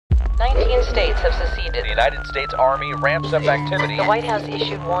15 states have seceded. The United States Army ramps up activity. The White House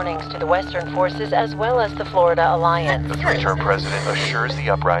issued warnings to the Western forces as well as the Florida Alliance. The three-term president assures the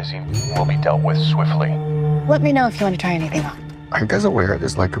uprising will be dealt with swiftly. Let me know if you want to try anything on. Are you guys aware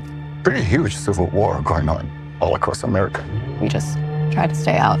there's like a pretty huge civil war going on all across America? We just try to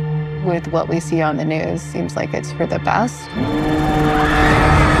stay out. With what we see on the news, seems like it's for the best.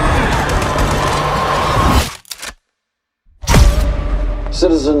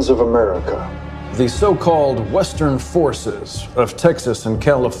 Citizens of America. The so-called Western forces of Texas and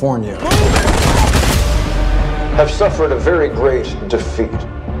California Have suffered a very great defeat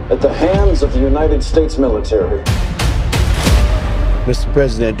at the hands of the United States military. Mr.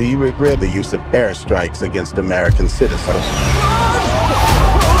 President, do you regret the use of airstrikes against American citizens?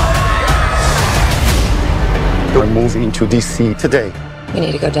 We're moving to D.C. today. We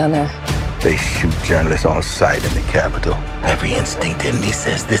need to go down there. They shoot journalists on sight in the Capitol. Every instinct in me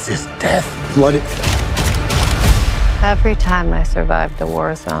says this is death. Flooded. Every time I survived the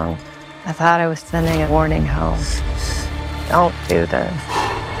war zone, I thought I was sending a warning home. Don't do this.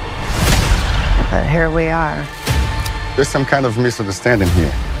 But here we are. There's some kind of misunderstanding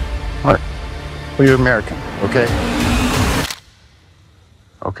here. All right. Well, you're American, okay?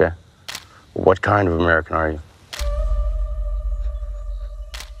 Okay. What kind of American are you?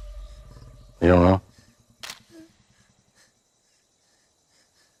 You don't know?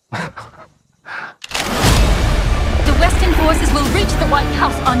 The Western forces will reach the White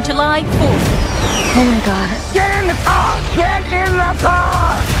House on July 4th. Oh my God. Get in the car! Get in the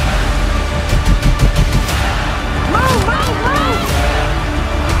car! Move, move, move!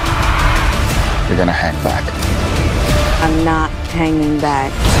 You're gonna hang back. I'm not hanging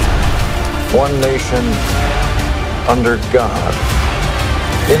back. One nation under God,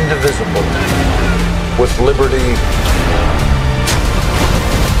 indivisible, with liberty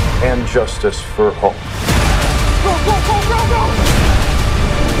and justice for all. Go, go, go, go, go!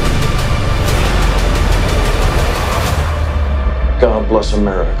 God bless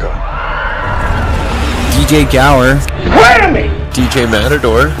America. DJ Gower. Wait a minute! DJ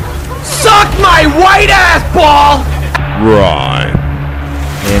Matador. Suck my white ass ball! Right.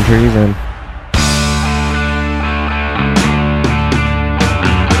 And treason.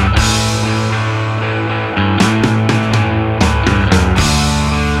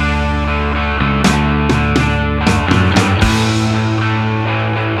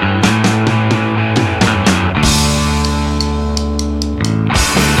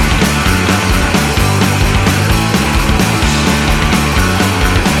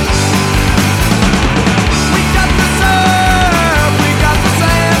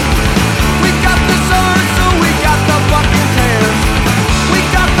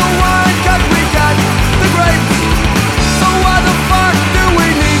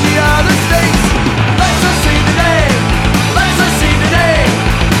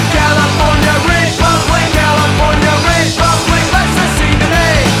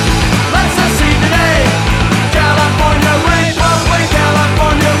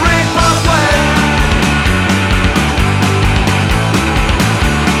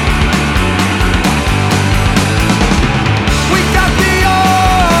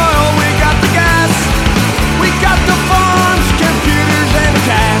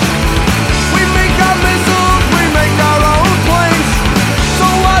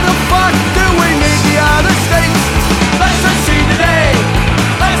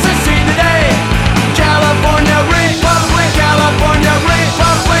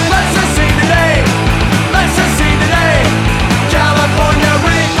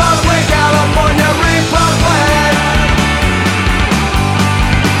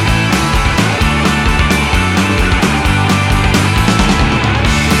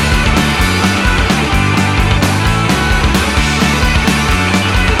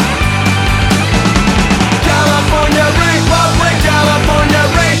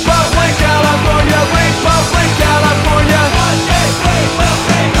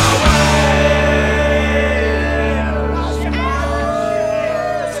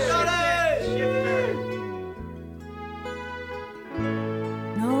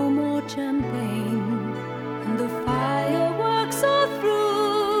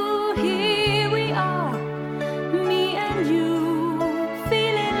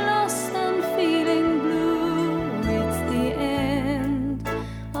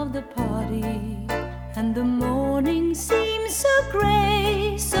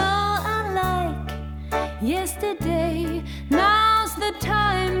 Yesterday, now's the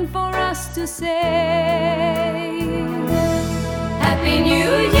time for us to say Happy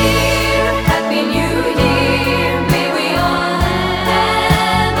New Year, Happy New Year, may we all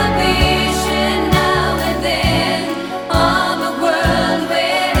have a peace.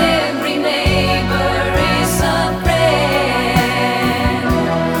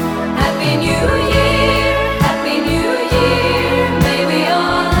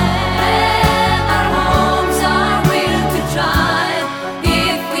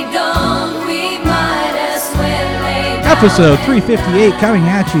 Episode 358 coming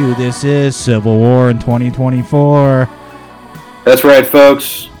at you. This is Civil War in 2024. That's right,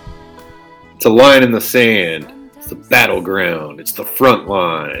 folks. It's a line in the sand. It's the battleground. It's the front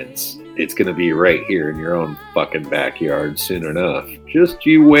lines. It's going to be right here in your own fucking backyard soon enough. Just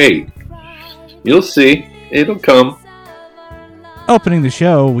you wait. You'll see. It'll come. Opening the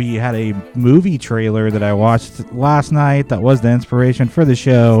show, we had a movie trailer that I watched last night that was the inspiration for the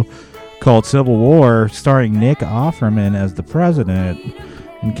show, called Civil War, starring Nick Offerman as the president,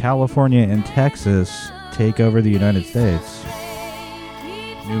 and California and Texas take over the United States.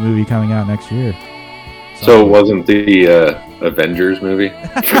 New movie coming out next year. So it wasn't the Avengers movie?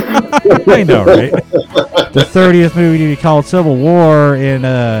 I know, right? The 30th movie to be called Civil War,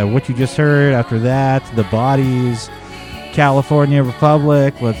 and what you just heard after that, The Bodies, California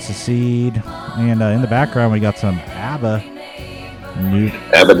Republic, Let's Secede, and in the background we got some Abba.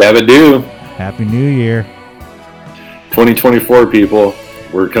 Abba Dabba Doo. Happy New Year. 2024, people.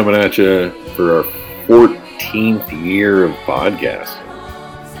 We're coming at you for our 14th year of podcast.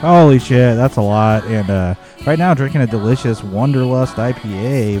 Holy shit, that's a lot. And right now drinking a delicious Wanderlust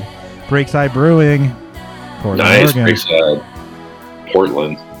IPA. Breakside Brewing. Portland, nice, Oregon. Breakside.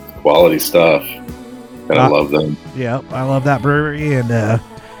 Portland. Quality stuff. I love them. Yeah, I love that brewery. And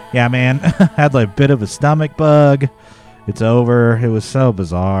yeah, man, had like a bit of a stomach bug. It's over. It was so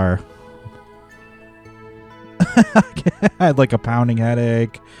bizarre. I had like a pounding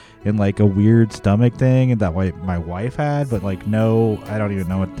headache and like a weird stomach thing that my wife had, but like no, I don't even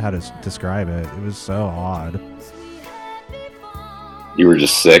know how to describe it. It was so odd. You were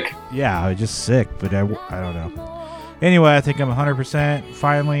just sick? Yeah, I was just sick, but I don't know. Anyway, I think I'm 100%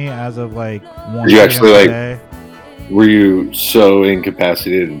 finally as of like 1 you actually like day. Were you so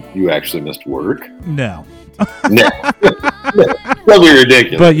incapacitated you actually missed work? No. No. That'd be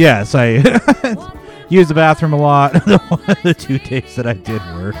ridiculous. But yes, I used the bathroom a lot the 2 days that I did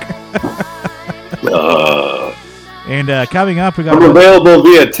work. And coming up, we got available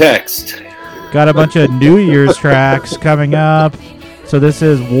via text. Got a bunch of New Year's tracks coming up. So this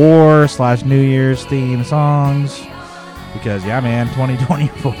is War/New Year's theme songs. Because yeah, man,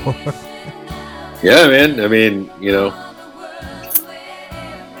 2024. Yeah, man. I mean, you know,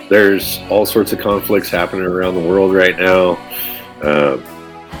 there's all sorts of conflicts happening around the world right now.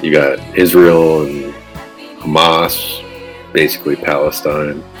 You got Israel and Hamas, basically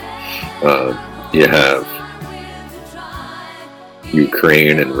Palestine. You have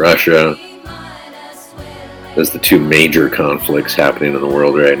Ukraine and Russia. There's the 2 major conflicts happening in the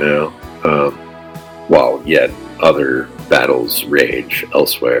world right now. While yet other battles rage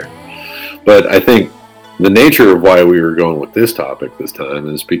elsewhere. But I think the nature of why we were going with this topic this time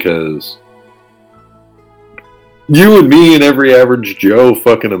is because you and me and every average Joe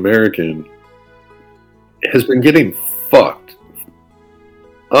fucking American has been getting fucked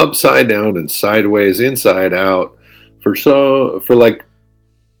upside down and sideways, inside out for like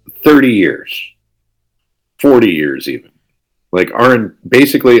 30 years, 40 years even, like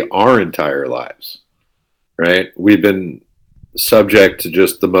basically our entire lives, right? We've been subject to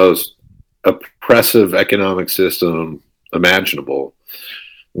just the most oppressive economic system imaginable,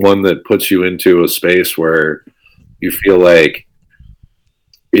 one that puts you into a space where you feel like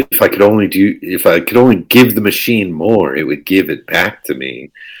if I could only give the machine more, it would give it back to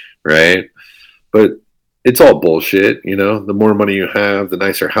me, right? But it's all bullshit, you know. The more money you have, the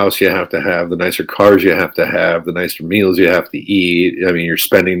nicer house you have, the nicer cars you have, the nicer meals you have to eat. I mean, you're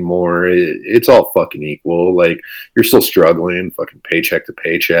spending more. It's all fucking equal. Like, you're still struggling, fucking paycheck to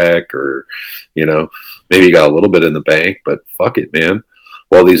paycheck, or, you know, maybe you got a little bit in the bank, but fuck it, man.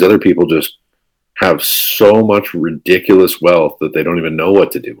 While these other people just have so much ridiculous wealth that they don't even know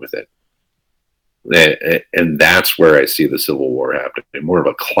what to do with it. And that's where I see the Civil War happening, more of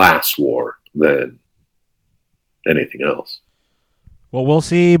a class war than anything else. Well, we'll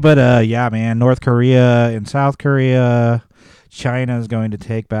see, but yeah, man, North Korea and South Korea, China is going to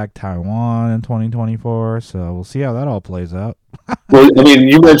take back Taiwan in 2024, so we'll see how that all plays out. Well, I mean,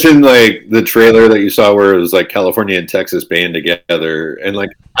 you mentioned like the trailer that you saw where it was like California and Texas band together, and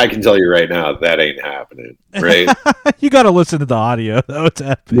like I can tell you right now that ain't happening, right? You got to listen to the audio, though. It's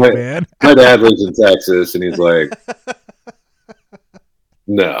epic, man. My dad lives in Texas, and he's like,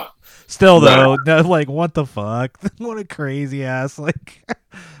 no. Still though, no, like what the fuck? What a crazy ass like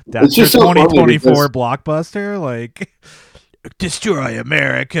that's your so 2024 blockbuster, like Destroy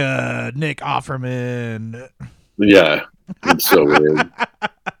America, Nick Offerman. Yeah, it's so weird,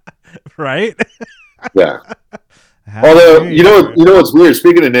 right? Yeah. Although you know what's weird.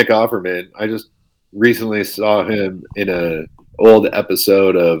 Speaking of Nick Offerman, I just recently saw him in a old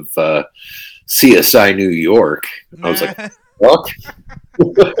episode of CSI New York. I was like, fuck?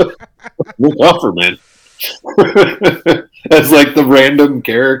 Luke Offerman. That's like the random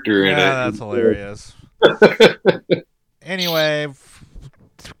character in it. Yeah, that's hilarious. Anyway,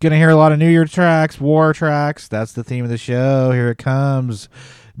 gonna hear a lot of New Year tracks, war tracks. That's the theme of the show. Here it comes.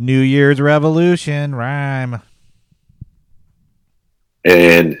 New Year's Revolution rhyme.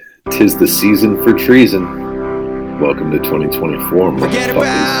 And 'tis the season for treason. Welcome to 2024. Forget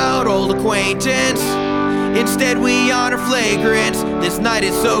about old acquaintance. Instead, we honor flagrants. This night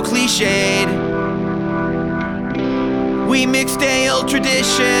is so cliched. We mix stale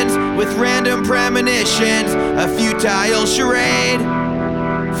traditions with random premonitions, a futile charade.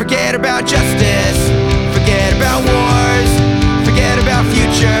 Forget about justice, forget about wars, forget about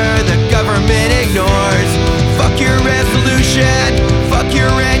future the government ignores. Fuck your resolution, fuck your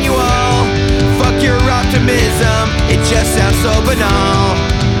annual, fuck your optimism, it just sounds so banal.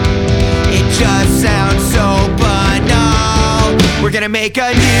 It just sounds so banal. We're gonna make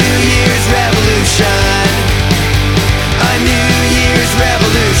a New Year's revolution. A New Year's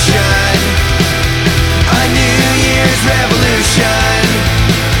revolution. A New Year's revolution.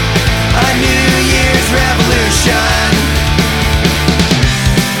 A New Year's revolution.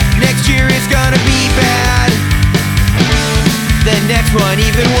 Next year is gonna be bad. The next one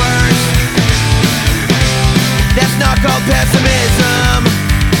even worse. That's not called pessimism.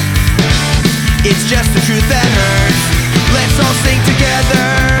 It's just the truth that hurts. Let's all sing together.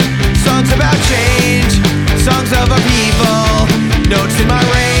 Songs about change. Songs of upheaval, notes in my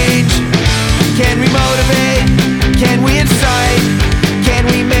range. Can we motivate? Can we incite? Can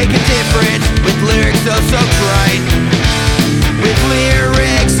we make a difference with lyrics oh so trite? With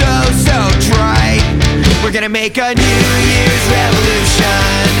lyrics oh so trite. We're gonna make a New Year's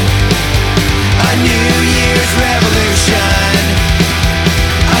revolution. A New Year's revolution.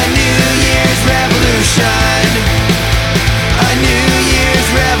 A New Year's revolution. A New Year's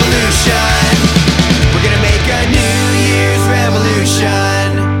revolution. We're gonna make a New Year's revolution.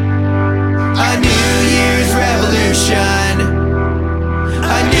 A New Year's revolution.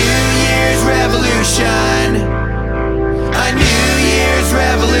 A New Year's revolution. A New Year's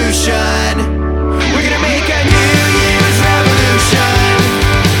revolution. We're gonna make a New Year's revolution.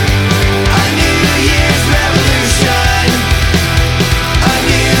 A New Year's revolution. A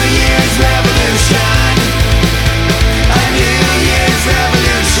New Year's revolution. A New Year's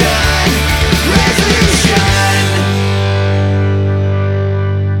revolution.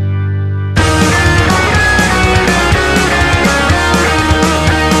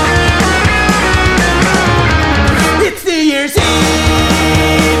 It's New Year's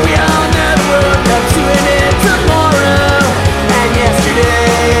Eve. We all never woke up to an end tomorrow. And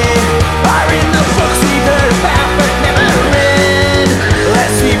yesterday are in the books we've heard about but never read,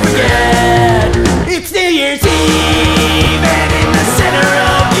 lest we forget. It's New Year's Eve, and in the center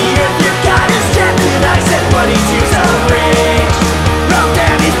of the earth your God is trapped in ice and bloody tears of rage. Roll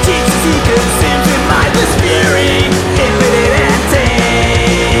down his cheeks as he consumes in mindless fury, infinite and tame.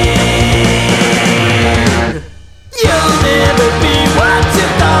 You'll never be what you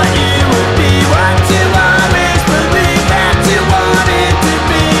thought you would be, what you always believed that you wanted to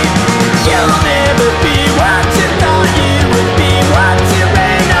be. You'll never be what you thought you would be, what you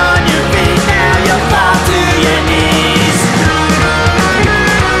ran on your feet, now you'll fall to your knees.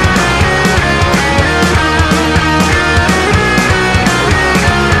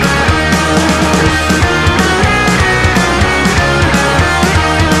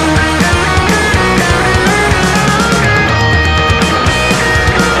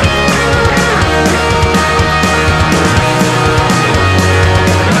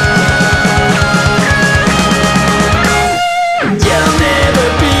 You'll never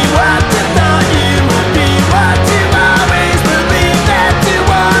be what you thought you would be, what you always believed that you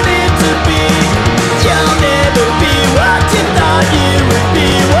wanted to be. You'll never be what you thought you would be,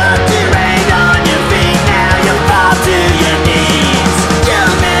 what you rained on your feet, now you fall to your knees.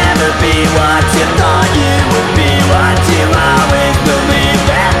 You'll never be what you thought you would be, what you always believed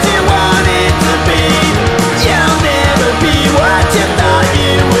that you wanted to be. You'll never be what you thought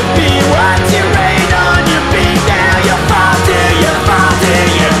you would be, what you rained on your feet, now you fall to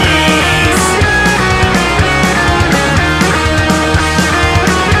your knees.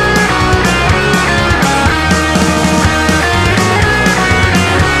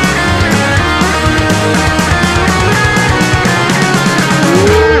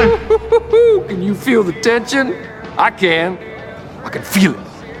 Can you feel the tension? I can. I can feel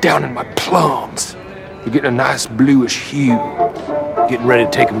it down in my plums. They're getting a nice bluish hue. Getting ready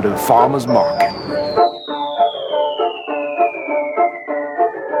to take them to the farmer's market.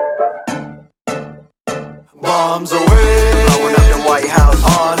 Bombs away. Blowing up the White House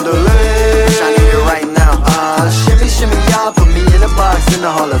on the list. I need it right now. Shimmy, shimmy, y'all. Put me in a box in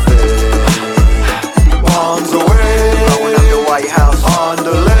the Hall of Fame. Bombs away. Blowing up the White House on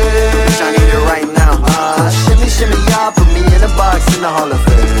the list. I need it right now. Shimmy, shimmy, y'all. Put me in a box in the Hall of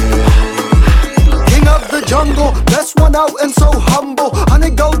Fame. King of the jungle, best one out and so humble.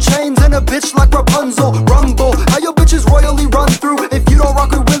 100 gold chains and a bitch like Rapunzel. Rumble, how your bitches royally run through. If you don't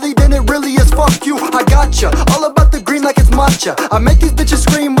rock with Willie, then it really is fuck you. I gotcha, all about the green like it's matcha. I make these bitches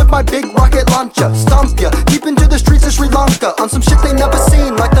scream with my big rocket launcher. Stomp ya, deep into the streets of Sri Lanka. On some shit they never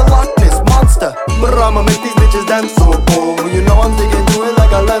seen, like the Loch Ness Monster. But I'ma make these bitches dance so cool. You know I'm digging to it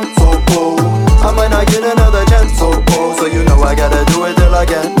like a lens so cool. I might not get another chance so cool. So you know I gotta do it till I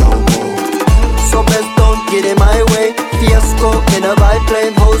get no more. So best don't get in my way. Fiasco in a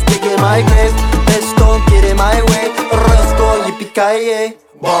biplane, hoes digging my grave. Best don't get in my way. Roscoe, yippee-ki-yay.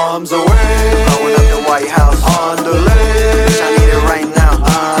 Bombs away. Blowing up the White House on the list. I need it right now.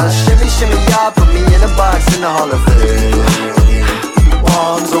 Shimmy, shimmy, y'all. Put me in a box in the Hall of Fame.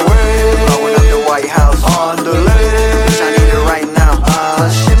 Bombs away. Blowing up the White House on the list. I need it right now.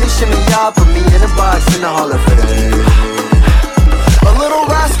 Shimmy, shimmy, y'all. Put me in a box in the Hall of Fame. A little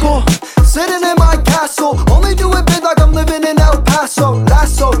rascal sitting in my castle, only do it big like I'm living in El Paso.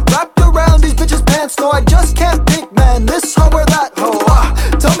 Lasso wrapped around these bitches' pants, no, I just can't pick, man. This hoe or that hoe.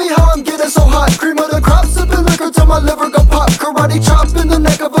 Tell me how I'm getting so hot. Cream of the crop, sipping liquor till my liver go pop. Karate chop in the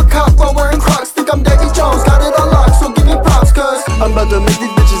neck of a cop while wearing Crocs. Think I'm Davy Jones, got it unlocked, so give me props, cause I'm about to make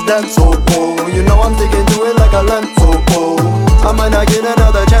these bitches dance so cool. You know I'm digging to it like a lens so cool. I might not get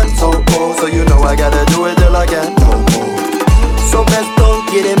another chance so cool. So you know I gotta do it till I get no more. So best don't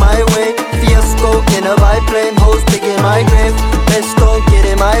get in my way. Fiasco in a biplane, hoes digging my grave. Best don't get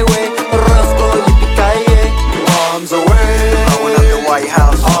in my way. Roscoe, yippee-ki-yay. Bombs away. Blowing up the White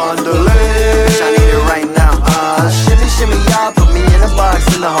House on the list. I need it right now. Shimmy, shimmy, y'all. Put me in a box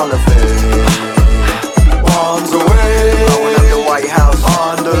in the Hall of Fame. Bombs away. Blowing up the White House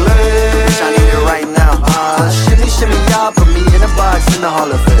on the list. I need it right now. Shimmy, shimmy, y'all. Put me in a box in the Hall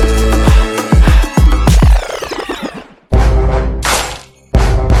of Fame.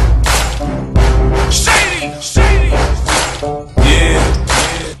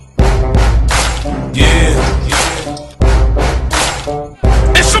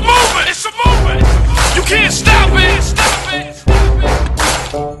 Can't stop it, stop it.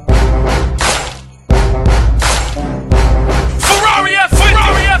 Ferrari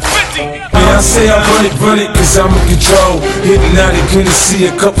F50. Yeah, I say I run it, cause I'm in control. Hypnotic, gonna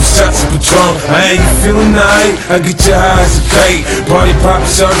see a couple shots of Patron. I ain't feeling night, I get your eyes a kite. Party poppin',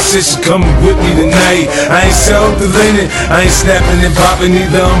 shawty said she coming with me tonight. I ain't self-deleting, I ain't snapping and popping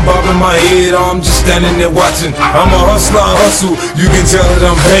either. I'm bobbing my head, or I'm just standing there watching. I'm a hustler, I hustle, you can tell that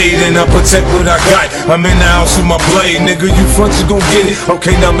I'm paid. And I protect what I got, I'm in the house with my blade. Nigga, you front, you gon' get it.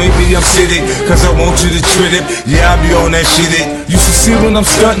 Okay, now maybe I'm sitting, cause I want you to treat it. Yeah, I be on that shit it. You should see when I'm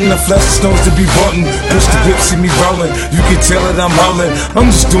stunting, I flash the stones to be bunting. Push the whip, see me rolling, you can tell that I'm hollering. I'm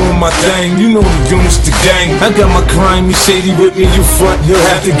just doing my thing, you know the units, the gang. I got my crime, me shady with me, you front, you'll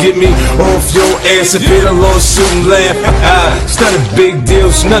have to get me off your ass. If it a lawsuit and laugh, it's not a big deal,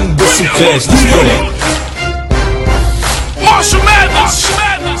 it's nothing but some cash. Let's go. Marshall Madness.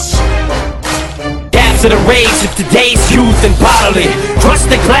 To the rage of today's youth and bottle it. Crush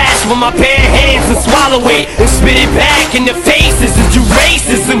the glass with my bare hands and swallow it. And spit it back in the faces of you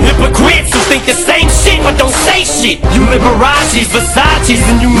racists and hypocrites who think the same shit but don't say shit. You Liberace's, Versace's,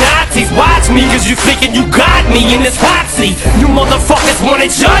 and you Nazis. Watch me cause you thinking you got me in this hot seat. You motherfuckers wanna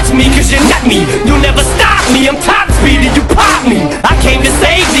judge me cause you're not me. You'll never stop me, I'm top speed and you pop me. I came to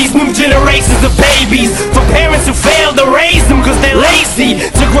save these new generations of babies from parents who failed to raise them cause they're lazy.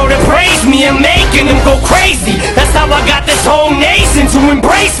 To grow to praise me and making them go crazy. That's how I got this whole nation to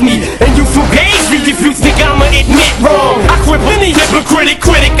embrace me. And you fugazi if you think I'ma admit wrong. I cripple any hypocritic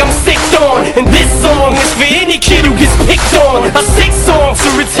critic I'm sicked on. And this song is for any kid who gets picked on. A sick song to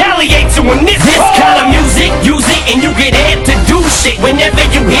retaliate to in this kind of music. Use it and you get amped to do shit. Whenever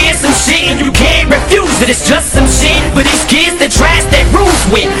you hear some shit and you can't refuse it, it's just some shit for these kids that trash their rules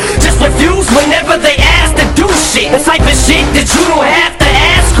with. Just refuse whenever they ask to do shit. The type of shit that you don't have to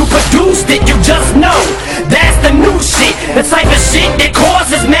ask who produced it, you just know. That's the new shit. The type of shit that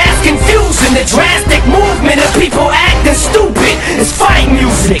causes mass confusion. The drastic movement of people acting stupid. It's fight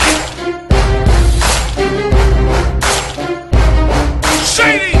music.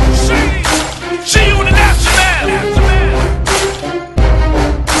 Shady. G.U. the National.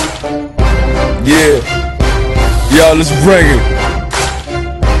 Yeah, y'all, let's bring it.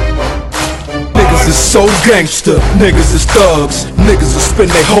 Niggas is so gangster. Niggas is thugs, niggas will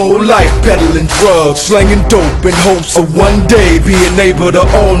spend their whole life peddling drugs, slanging dope in hopes of one day being able to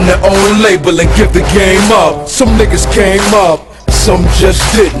own their own label and give the game up. Some niggas came up, some just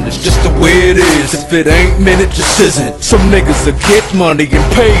didn't, it's just the way it is. If it ain't meant, it just isn't. Some niggas will get money and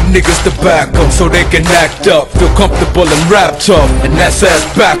pay niggas to back them so they can act up, feel comfortable and rap tough, and that's ass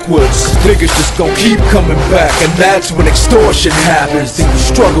backwards. Niggas just gon' keep coming back, and that's when extortion happens. Then you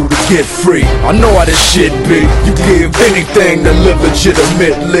struggle to get free. I know how this shit be. You give anything to live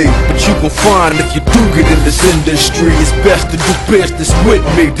legitimately, but you gon' find if you do get in this industry, it's best to do business with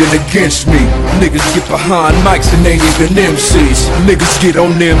me than against me. Niggas get behind mics and ain't even MCs. Niggas get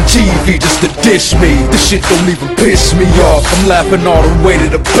on MTV just to dish me. This shit don't even piss me off. I'm laughing all the way to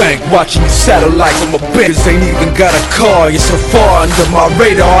the bank, watching you satellite from a bitch. Ain't even got a car, you're so far under my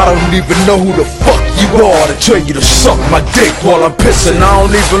radar, I don't even know who the fuck you are to tell you to suck my dick while I'm pissing. I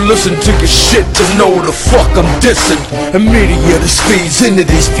don't even listen to your shit to know who the fuck I'm dissing. And media that speeds into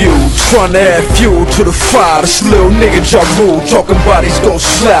these views, trying to add fuel to the fire. This little nigga Ja Rule talking about he's gon'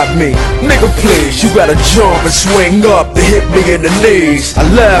 slap me. Nigga please, you gotta jump and swing up to hit me in the knees. I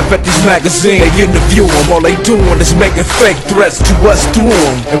laugh at these magazines, they interview them, all they doing is making fake threats to us through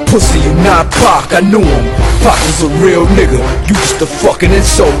them. And pussy, you not Pac, I knew him. Pac is a real nigga, you just a fucking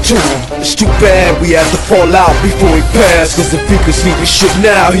insult to him. It's too bad we had to fall out before he passed, cause if he could see this shit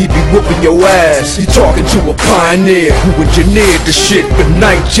now, he'd be whooping your ass. He talking to a pioneer who engineered the shit for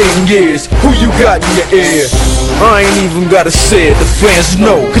 19 years. Who you got in your ear? I ain't even gotta say it, the fans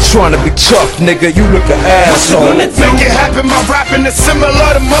know. Cause trying to be tough, nigga, you look an asshole. Make it happen, my rapping is similar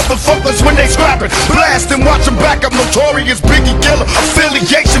to motherfuckers when they scrapping. Blast and watch them back up, notorious Biggie killer.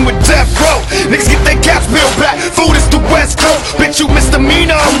 Affiliation with Death Row. Niggas get their caps peeled back, food is the West Coast. Bitch, you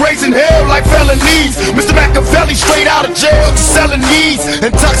misdemeanor, I'm raising hell like felonies. Mr. Machiavelli straight out of jail to selling knees.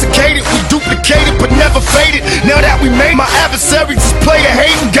 Intoxicated, we duplicated but never faded. Now that we made my adversaries is player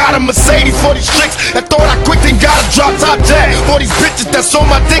hating. Got a Mercedes for these tricks that thought I quit, then got a drop top jack. For these bitches that's on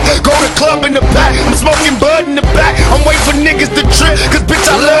my dick, go to club in the back. I'm smoking bud in the back, I'm waiting for niggas to trip, cause bitch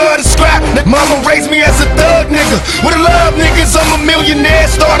I love to scrap. Mama raised me as a thug nigga, with a love niggas, I'm a millionaire.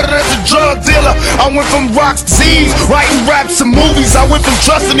 Started as a drug dealer, I went from rocks to Z's, writing raps and movies. I went from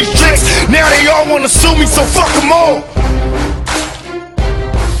trusting these tricks, now they all wanna sue me, so fuck them all.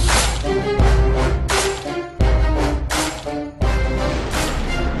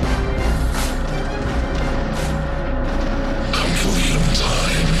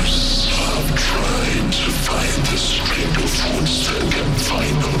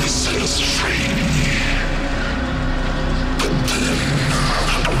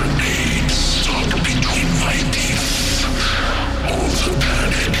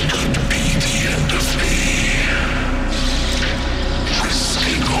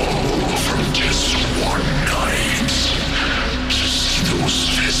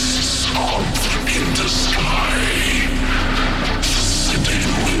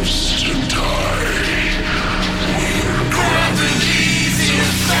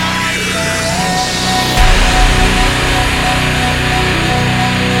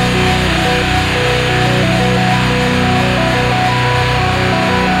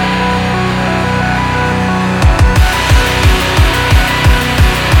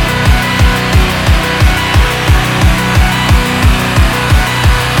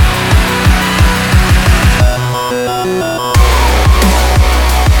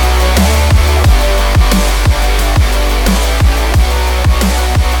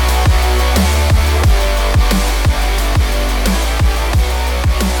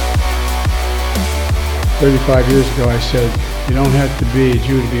 Years ago I said, you don't have to be a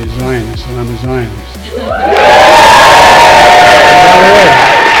Jew to be a Zionist, and I'm a Zionist.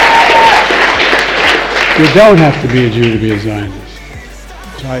 You don't have to be a Jew to be a Zionist.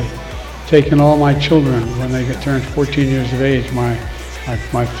 So I've taken all my children when they turned 14 years of age, my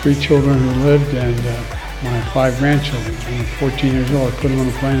 3 children who lived and my 5 grandchildren. When they're 14 years old, I put them on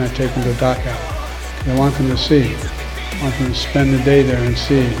a plane, I take them to Dhaka. I want them to see. I want them to spend the day there and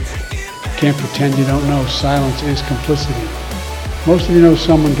see. Can't pretend you don't know. Silence is complicity. Most of you know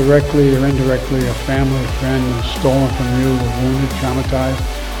someone directly or indirectly, a family, a friend who's stolen from you, or wounded, traumatized,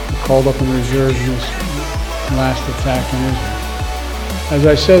 or called up in the reserves in this last attack in Israel. As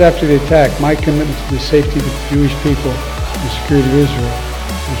I said after the attack, my commitment to the safety of the Jewish people and the security of Israel,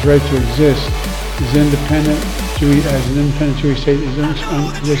 its right to exist, as an independent Jewish state, is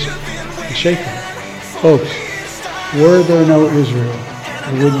unshakable. Folks, were there no Israel,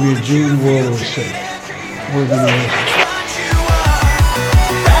 there wouldn't be a Jew in the world who was safe. Were there no Israel.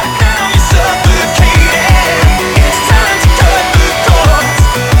 It's time to cut the cords.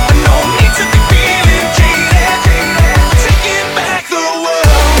 No need to be feeling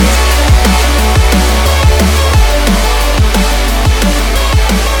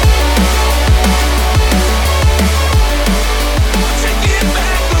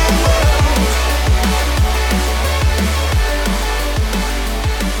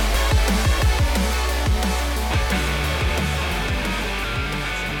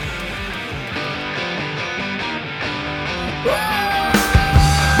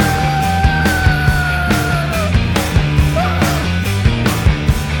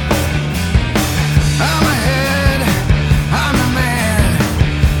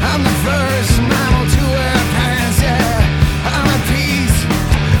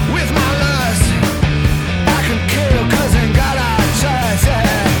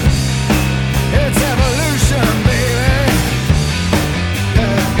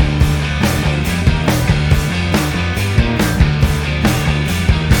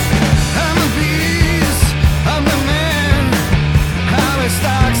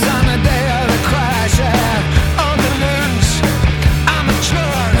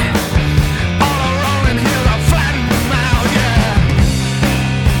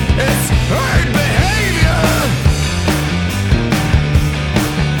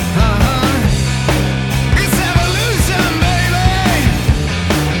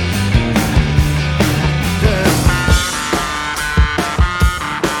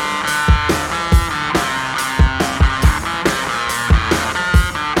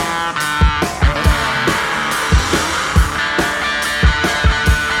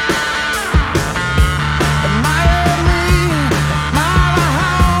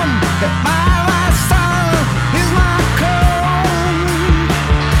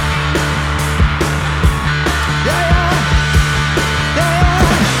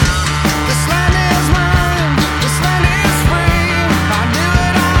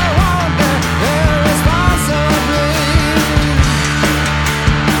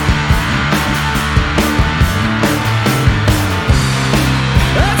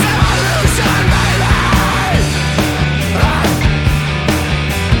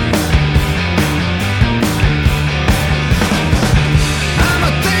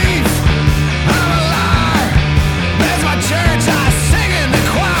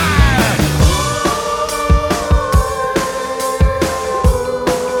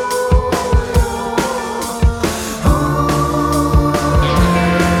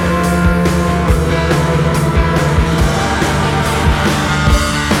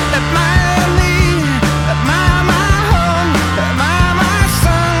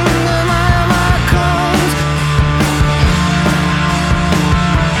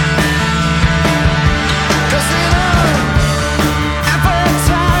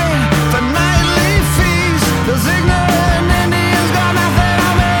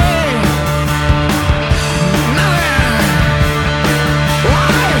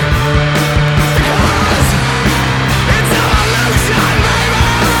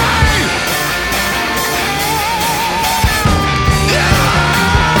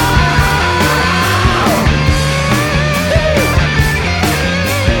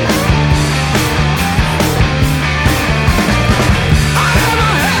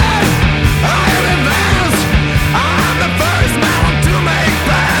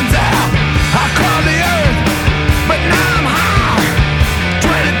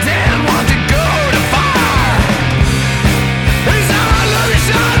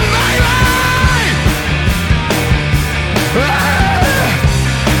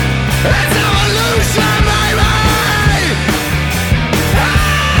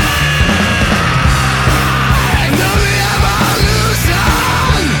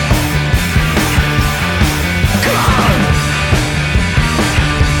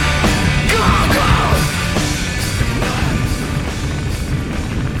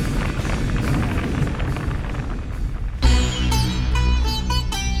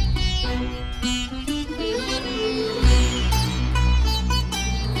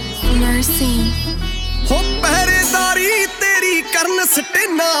never seen. ਹੋ ਪਹਿਰੇਦਾਰੀ ਤੇਰੀ ਕਰਨ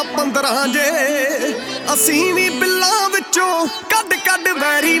ਸਟੇਨਾ 15 ਜੇ ਅਸੀਂ ਵੀ ਬਿੱਲਾਂ ਵਿੱਚੋਂ ਕੱਢ ਕੱਢ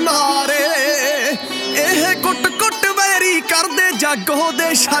very ਮਾਰੇ ਇਹ ਕੁੱਟ ਕੁੱਟ ਵੈਰੀ ਕਰਦੇ ਜਾਗੋ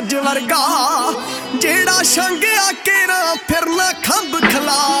ਦੇ ਛੱਜ ਵਰਗਾ ਜਿਹੜਾ ਛੰਗਿਆ ਕੇਰਾ ਫਿਰਨਾ ਖੰਭ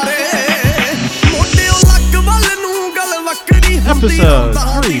ਖਲਾਰੇ ਮੋਢਿਓ ਲੱਕ ਵੱਲ ਨੂੰ ਗਲ ਵਕੜੀ Episode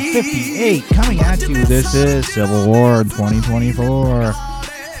 358 coming at you. This is Civil War 2024.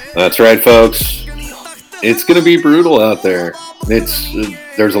 That's right, folks. It's going to be brutal out there.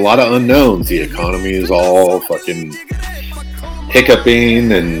 There's a lot of unknowns. The economy is all fucking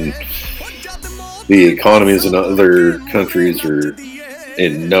hiccuping, and the economies in other countries are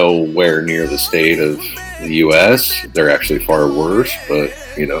in nowhere near the state of the U.S. They're actually far worse, but,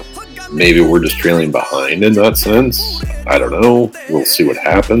 maybe we're just trailing behind in that sense. I don't know. We'll see what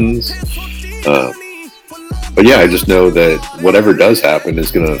happens. But yeah, I just know that whatever does happen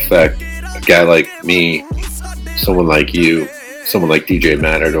is going to affect a guy like me, someone like you, someone like DJ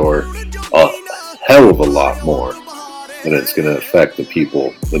Matador, a hell of a lot more than it's going to affect the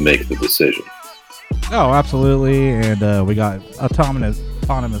people that make the decision. Oh, absolutely. And we got autonomous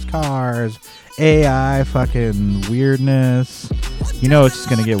cars, AI fucking weirdness. It's just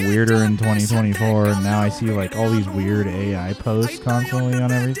going to get weirder in 2024. And now I see like all these weird AI posts constantly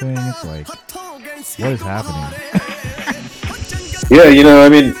on everything. It's like, what is happening? Yeah,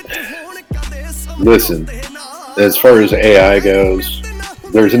 listen, as far as AI goes,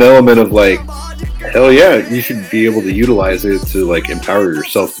 there's an element of like, hell yeah, you should be able to utilize it to like empower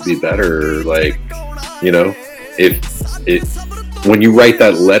yourself to be better. Or, like, when you write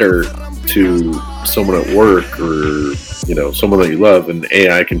that letter to someone at work or, someone that you love, and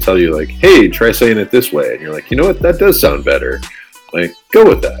AI can tell you like, hey, try saying it this way. And you're like, you know what? That does sound better. Like, go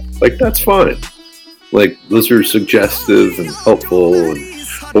with that. Like, that's fine. Like, those are suggestive and helpful.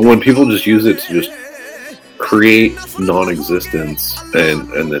 But when people just use it to just create non-existence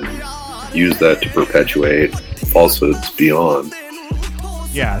and then use that to perpetuate falsehoods beyond.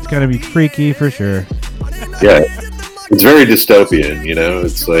 Yeah, it's going to be freaky for sure. Yeah, it's very dystopian,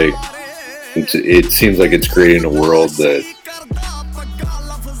 It's like, it seems like it's creating a world that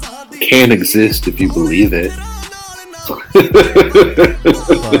can't exist if you believe it. Fuck,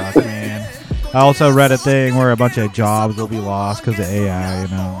 man. I also read a thing where a bunch of jobs will be lost because of AI,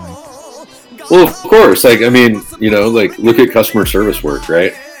 Well, of course. Like, look at customer service work,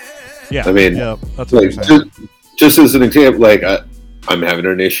 right? Yeah. That's what just as an example, like, I'm having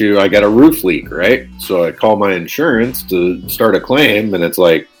an issue. I got a roof leak, right? So I call my insurance to start a claim, and it's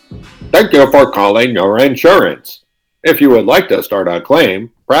like, thank you for calling your insurance. If you would like to start a claim,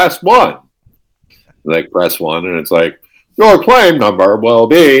 press 1. Like, press 1, and it's like, your claim number will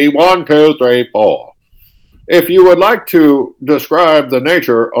be 1, 2, 3, 4. If you would like to describe the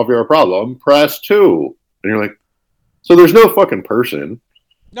nature of your problem, press 2. And you're like, so there's no fucking person.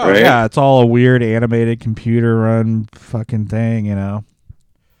 Oh, right? Yeah, it's all a weird animated computer run fucking thing, And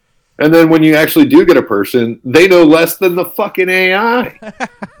then when you actually do get a person, they know less than the fucking AI.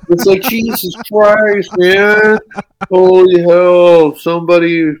 It's like, Jesus Christ, man. Holy hell.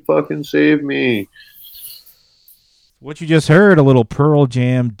 Somebody fucking save me. What you just heard, a little Pearl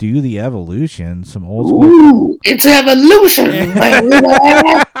Jam Do the Evolution, some old school. Ooh, it's evolution.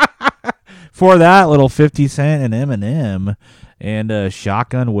 For that, little 50 Cent and Eminem and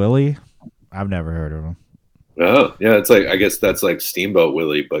Shotgun Willie. I've never heard of him. Oh, yeah, it's like, I guess that's like Steamboat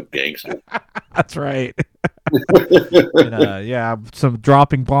Willie, but gangster. That's right. And, some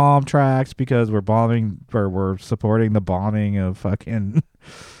dropping bomb tracks because we're supporting the bombing of fucking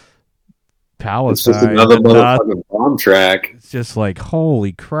Palestine. It's just another motherfucking bomb track. It's just like,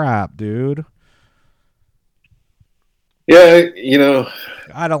 holy crap, dude. Yeah,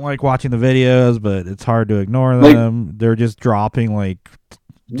 I don't like watching the videos, but it's hard to ignore them. Like, they're just dropping like.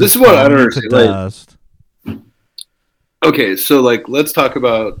 This is what I don't understand. Dust. Okay, so like, let's talk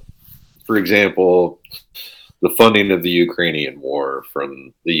about, for example, the funding of the Ukrainian war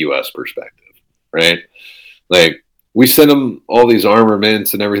from the U.S. perspective, right? Like, we send them all these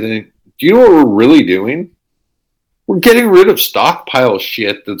armaments and everything. Do you know what we're really doing? We're getting rid of stockpile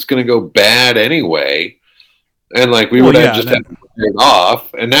shit that's going to go bad anyway. And like, we would have to turn it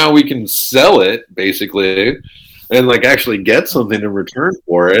off, and now we can sell it basically, and like actually get something in return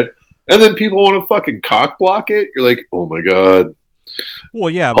for it. And then people want to fucking cock block it. You're like, oh my god. Well,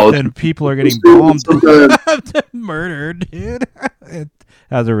 yeah, but then people are getting bombed, murdered, dude.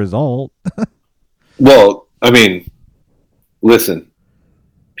 As a result. Well, listen,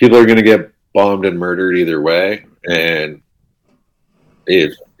 people are going to get bombed and murdered either way, and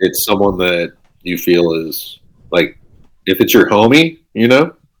if it's someone that you feel is like, if it's your homie,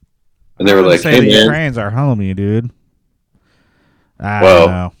 And they were like, say hey, the man. Ukrainians are homie, dude. I Well,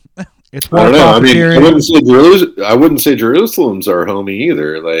 don't know. It's I don't know. I mean, profiteering. I wouldn't say Jerusalem's our homie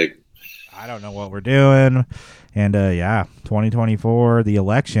either. Like, I don't know what we're doing. And, 2024, the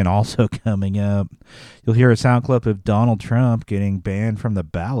election also coming up. You'll hear a sound clip of Donald Trump getting banned from the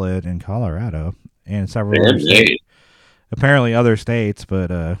ballot in Colorado and several other states. Apparently other states, but,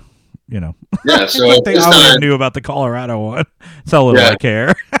 Yeah, so I think I already knew about the Colorado one. So little I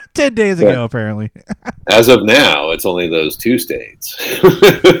care. 10 days ago, apparently. As of now, it's only those 2 states.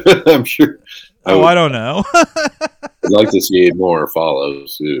 I'm sure. I don't know. I'd like to see more follow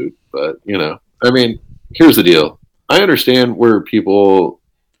suit, but I mean, here's the deal. I understand where people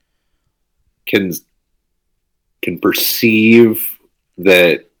can perceive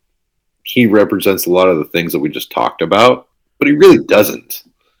that he represents a lot of the things that we just talked about, but he really doesn't.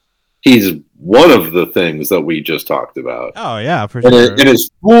 He's one of the things that we just talked about. Oh, yeah, for sure. And it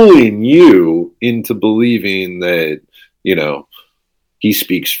is fooling you into believing that, he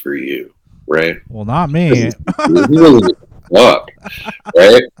speaks for you, right? Well, not me. He really gives a fuck,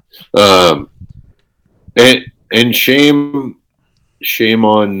 right? And shame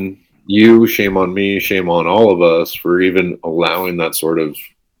on you, shame on me, shame on all of us for even allowing that sort of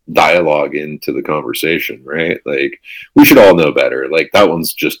dialogue into the conversation, right? Like, we should all know better. Like, that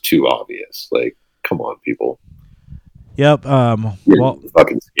one's just too obvious. Like, come on, people. Yep. You're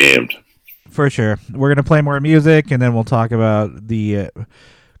fucking scammed. For sure. We're going to play more music, and then we'll talk about the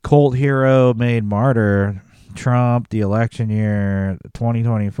cult hero made martyr, Trump, the election year,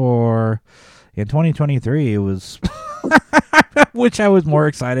 2024. In 2023, it was... I wish I was more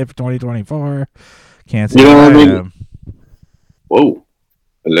excited for 2024. Can't say what I mean? am. Whoa.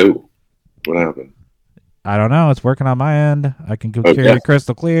 Hello. What happened? I don't know. It's working on my end. I can hear it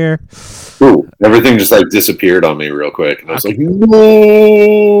crystal clear. Ooh, everything just like disappeared on me real quick. And I was like,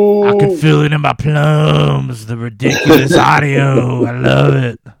 no. I can feel it in my plums. The ridiculous audio. I love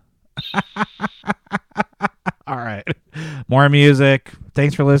it. All right. More music.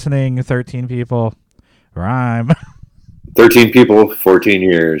 Thanks for listening, 13 people. Rhyme. 13 people, 14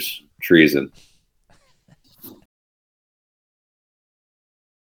 years. Treason.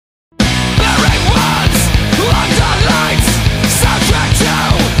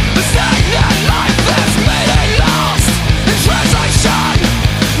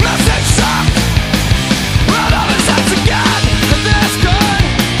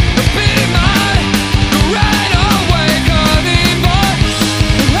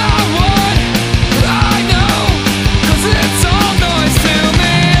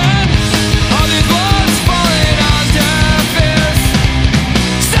 All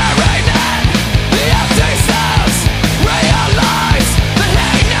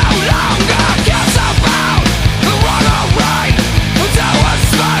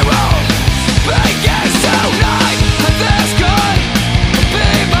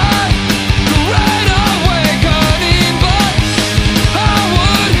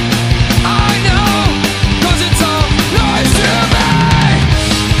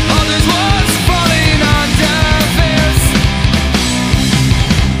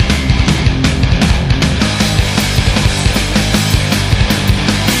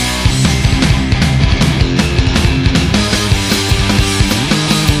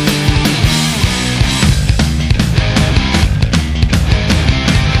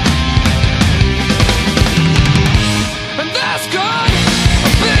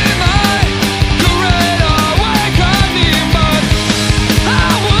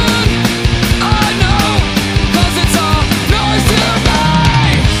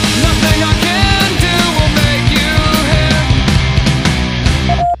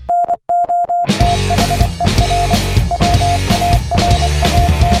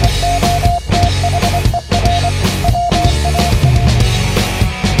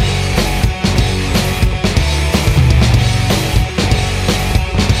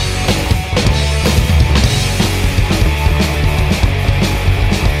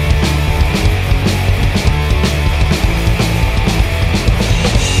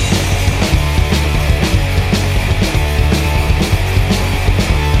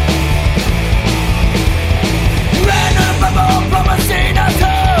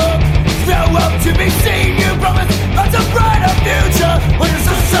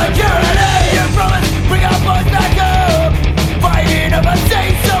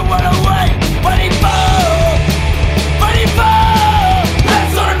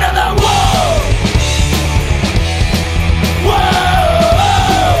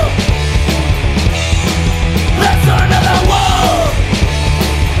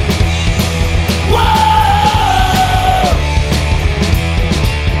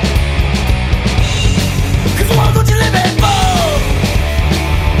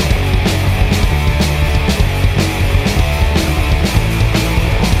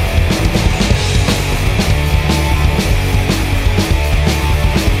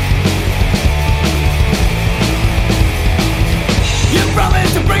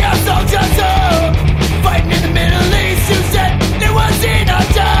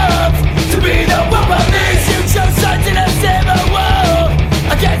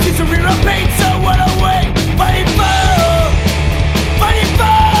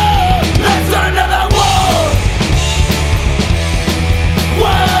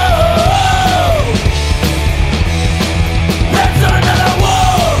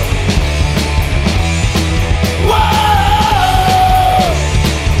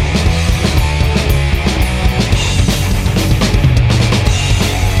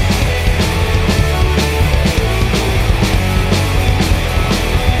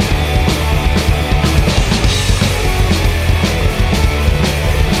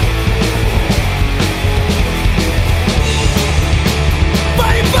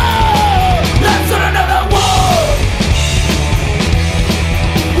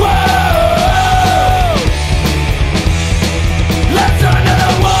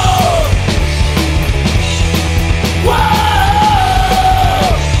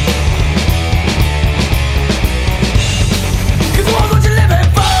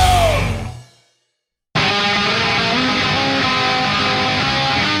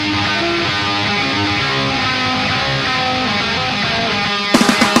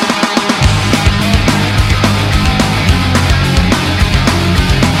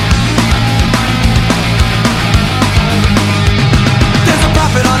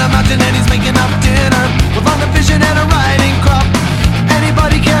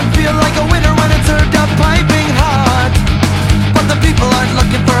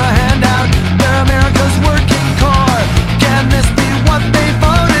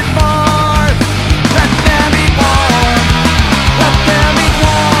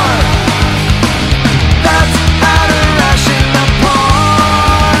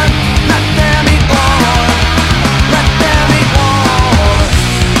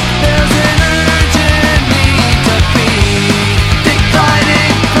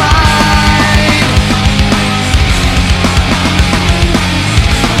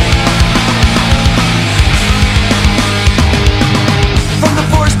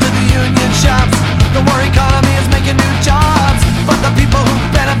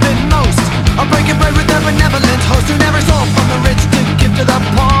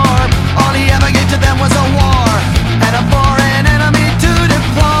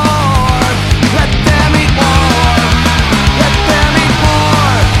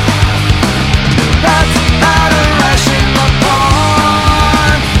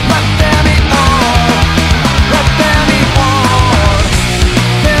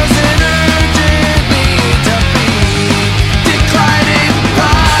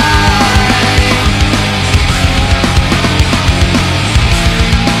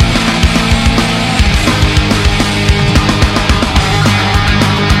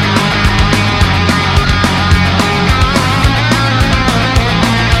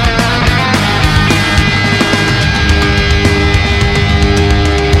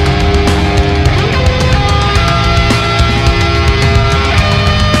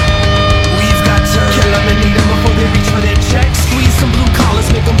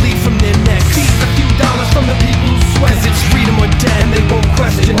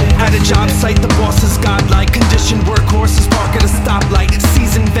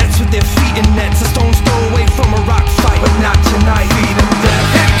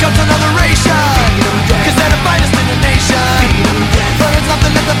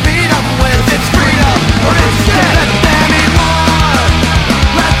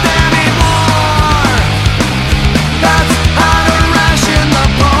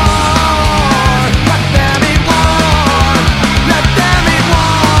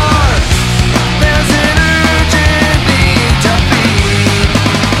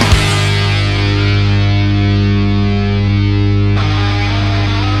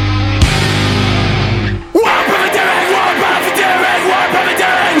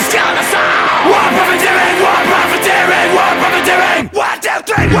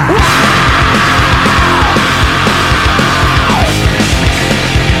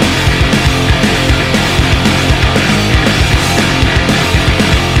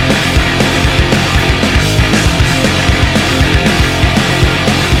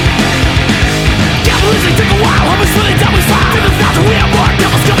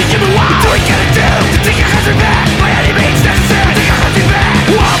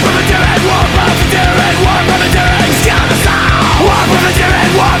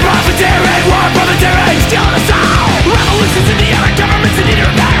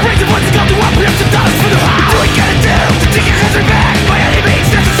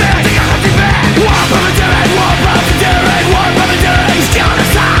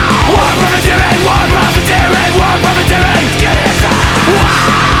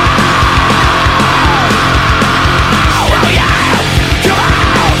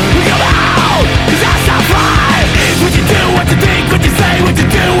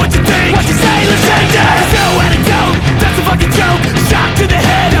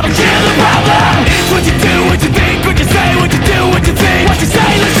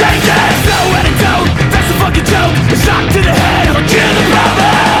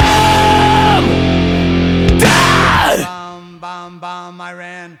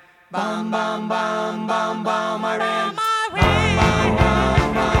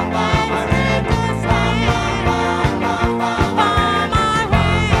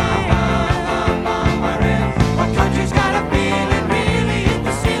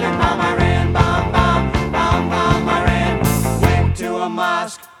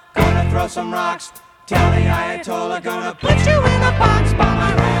Gonna throw some rocks. Tell the Ayatollah, gonna put you in a box. Bomb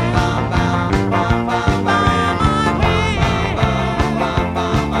Iran, bomb, bomb, bomb, bomb, Iran,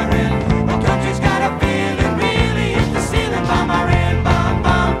 bomb, Iran. The country's got a feeling, really hit the ceiling. Bomb Iran, bomb,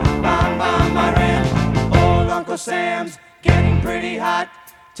 bomb, bomb, bomb, Iran. Old Uncle Sam's getting pretty hot.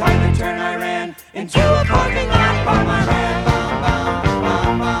 Time to turn Iran into a parking lot. Bomb Iran, bomb, bomb,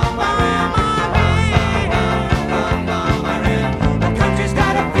 bomb, bomb, Iran, bomb, bomb, Iran. The country's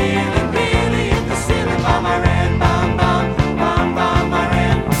got a feeling, really hit the ceiling. Bomb Iran, bomb, bomb, bomb, bomb,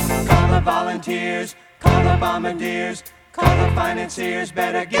 Iran. Call the volunteers, call the bombardiers, call the financiers,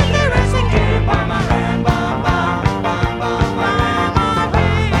 better get their ass in gear. Bomb Iran, bomb, bomb, bomb, bomb, Iran,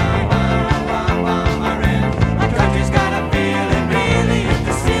 bomb, bomb, Iran. The country's got a feeling, really hit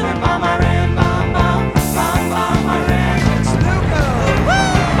the ceiling. Bomb Iran, bomb, bomb, bomb, bomb, Iran.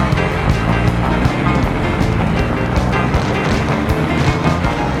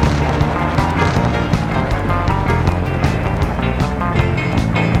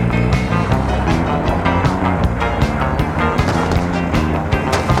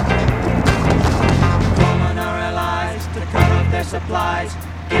 Supplies,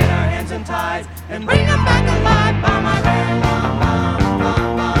 get our hands untied and bring them back alive. Bomb Iran, bomb, bomb,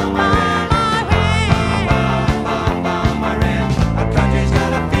 bomb, bomb, Iran, bomb, bomb, Iran. Our country's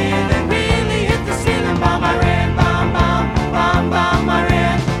got a feeling, really hit the ceiling. Bomb Iran, bomb, bomb, bomb, bomb,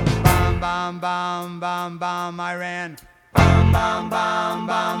 Iran, bomb, bomb, bomb, bomb, bomb, Iran, bomb, bomb, bomb,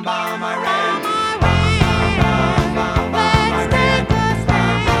 bomb, bomb, Iran.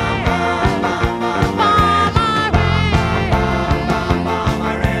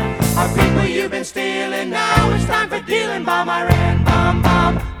 You've been stealing, now it's time for dealing. Bomb Iran, bomb,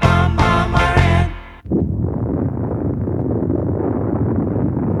 bomb, bomb, bomb, Iran.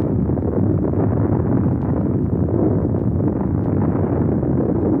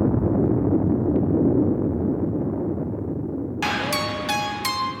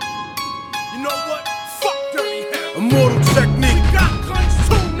 You know what? Fuck dirty hell. Immortal technique. Got guns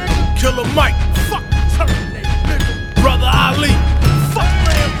too, nigga. Killer Mike. Fuck Terminator, nigga. Brother Ali. Fuck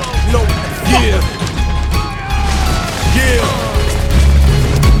Rambo. No. Yeah.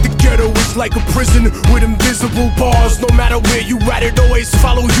 The ghetto is like a prison with invisible bars. No matter where you at, it always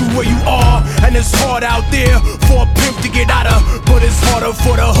follow you where you are. And it's hard out there for a pimp to get out of, but it's harder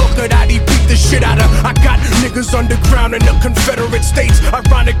for the hooker that he beat the shit out of. I got niggas underground in the Confederate States,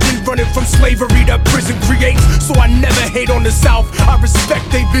 ironically running from slavery that prison creates. So I never hate on the South, I respect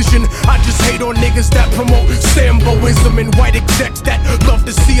their vision. I just hate on niggas that promote Samboism and white execs that love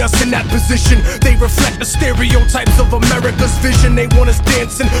to see us in that position. They reflect the stereotypes of America's vision. They want us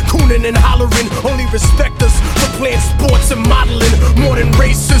dancing, cooning and hollering, only respect us for playing sports and modeling. More than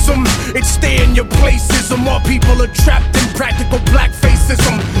racism, it's stay in your placism. All people are trapped in practical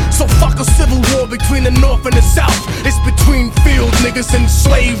blackfacism. So fuck a civil war between the North and the South. It's between field niggas and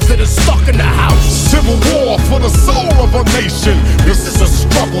slaves that are stuck in the house. Civil war for the soul of a nation. This is a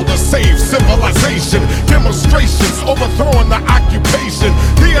struggle to save civilization. Demonstrations overthrowing the occupation.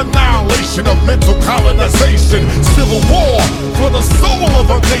 The annihilation of mental colonization. Civil war for the soul of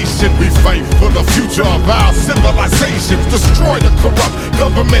a nation. We fight for the future of our civilizations. Destroy the corrupt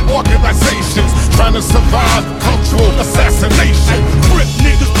government organizations. Trying to survive cultural assassination. Rip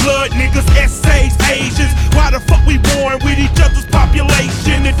niggas, blood niggas, essays, Asians. Why the fuck we born with each other's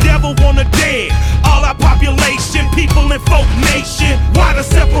population? The devil wanna dead all our population, people in folk nation. Why the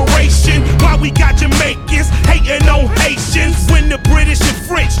separation? Why we got Jamaicans hating on Haitians when the British and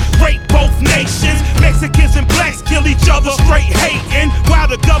French rape both nations? Mexicans and blacks kill each other straight hating, while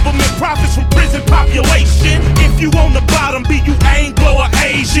the government profits from prison population. If you on the bottom, be you Anglo or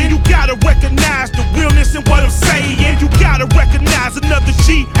Asian, you gotta recognize the realness in what I'm saying. You gotta recognize another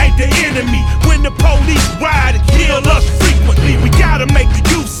G ain't the enemy. When the police ride and kill us frequently, we gotta make the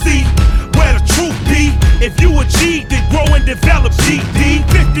youth see where the truth be. If you a G, then grow and develop GD.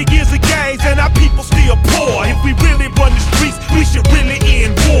 50 years of gains and our people still poor. If we really run the streets, we should really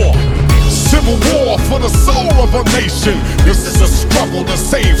end war. Civil war for the soul of a nation. This is a struggle to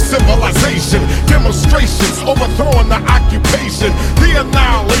save civilization. Demonstrations overthrowing the occupation. The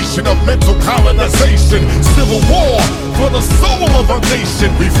annihilation of mental colonization. Civil war for the soul of a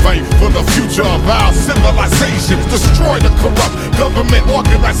nation. We fight for the future of our civilizations. Destroy the corrupt government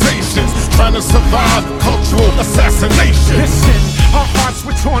organizations. Trying to survive cultural assassination. Listen, our hearts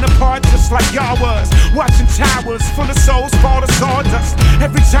were torn apart just like y'all was. Watching towers full of souls fall to sawdust.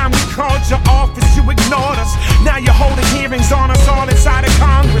 Every time we called your office, you ignored us. Now you're holding hearings on us all inside of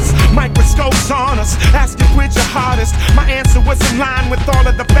Congress. Microscopes on us, asking which your hardest. My answer was in line with all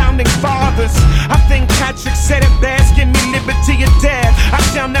of the founding fathers. I think Patrick said it best, give me liberty or death. I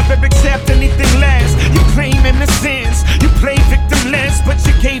shall never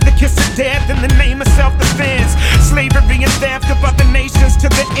death in the name of self-defense. Slavery and theft of other nations to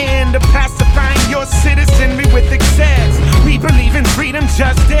the end of pacifying your citizenry with excess. We believe in freedom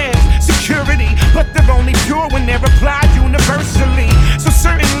just as security, but they're only pure when they're applied universally. So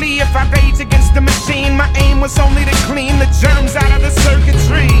certainly if I rage against the machine, my aim was only to clean the germs out of the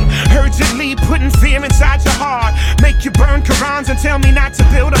circuitry. Urgently putting fear inside your heart, make you burn Qurans and tell me not to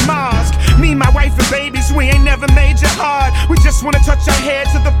build a mosque. Me, my wife and babies, we ain't never made you hard. We just wanna touch our head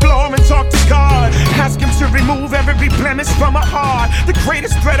to the floor and talk to God. Ask him to remove every blemish from our heart. The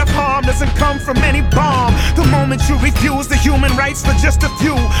greatest threat of harm doesn't come from any bomb. The moment you refuse the human rights for just a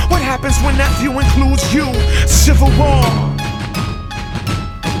few, what happens when that few includes you? Civil war.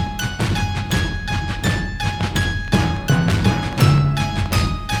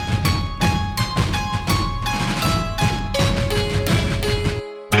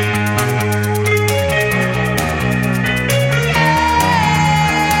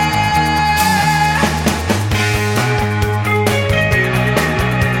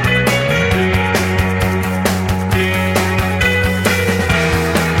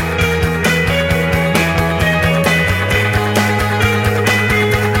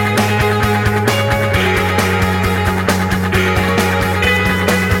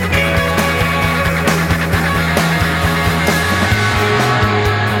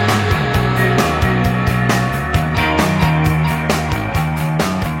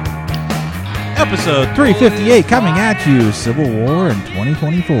 Episode 358 coming at you, Civil War in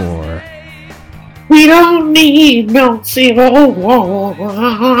 2024. We don't need no civil war.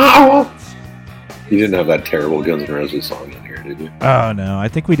 You didn't have that terrible Guns N' Roses song in here, did you? Oh no, I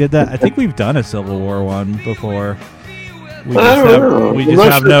think we did that. I think we've done a Civil War one before. We just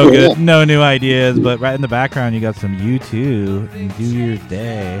have no new ideas, but right in the background you got some U2 and New Year's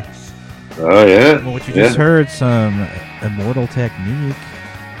Day. Oh yeah. What you just heard, some Immortal Technique.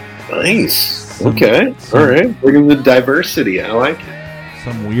 Nice. Okay. All right. Bringing the diversity. I like it.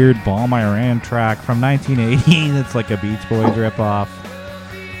 Some weird Bomb Iran track from 1980 that's like a Beach Boys ripoff.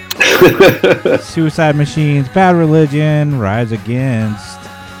 Suicide Machines, Bad Religion, Rise Against,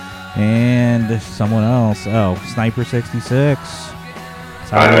 and someone else. Oh, Sniper 66.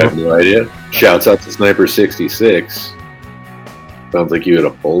 I have no idea. Shouts out to Sniper 66. Sounds like you had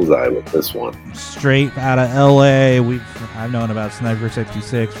a bullseye with this one. Straight out of LA. I've known about Sniper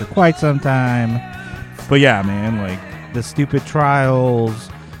 66 for quite some time. But yeah, man, like the stupid trials,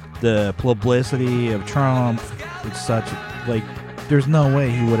 the publicity of Trump, it's such like there's no way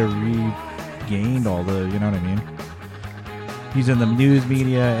he would have regained all the, you know what I mean? He's in the news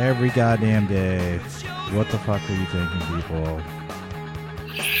media every goddamn day. What the fuck are you thinking, people?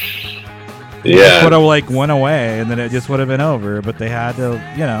 Yeah. It would have like went away and then it just would have been over, but they had to,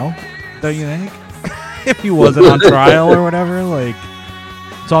 you know, don't you think? If he wasn't on trial or whatever, like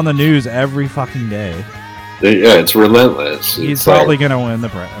it's on the news every fucking day. Yeah, it's relentless. He's probably going to win the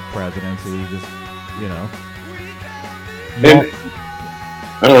presidency, just, you know. And,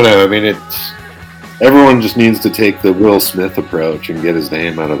 I don't know, I mean, it's everyone just needs to take the Will Smith approach and get his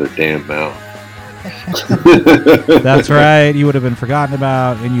name out of their damn mouth. That's right. He would have been forgotten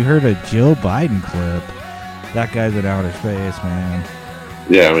about. And you heard a Joe Biden clip. That guy's in outer space, man.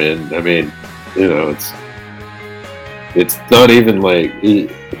 Yeah, I mean, you know, it's not even like.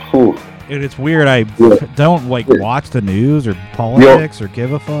 It's weird. I don't like watch the news or politics or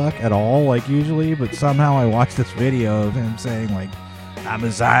give a fuck at all, like usually. But somehow I watched this video of him saying, like, "I'm a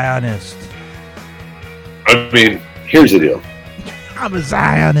Zionist." I mean, here's the deal. I'm a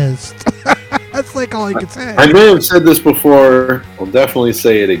Zionist. That's like all I can say. I may have said this before. I'll definitely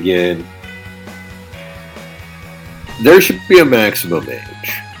say it again. There should be a maximum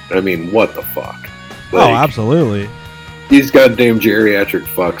age. I mean, what the fuck? Like, oh, absolutely. These goddamn geriatric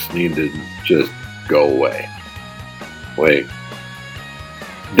fucks need to just go away. Like,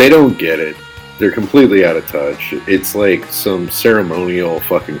 they don't get it. They're completely out of touch. It's like some ceremonial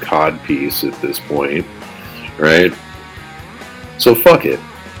fucking cod piece at this point, right? So fuck it.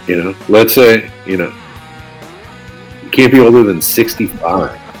 You know, let's say, you know, you can't be older than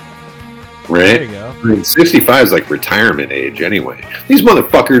 65, right? There you go. I mean, 65 is like retirement age anyway. These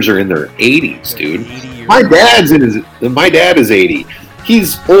motherfuckers are in their 80s, dude. My dad is 80.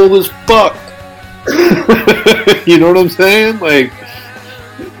 He's old as fuck. You know what I'm saying? Like,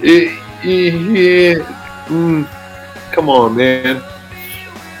 come on, man.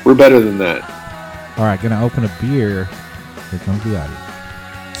 We're better than that. All right, gonna open a beer. Here comes the audio.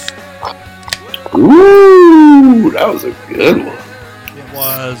 Ooh, that was a good one. It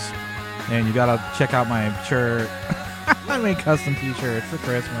was. And you gotta check out my shirt. I made custom t-shirts for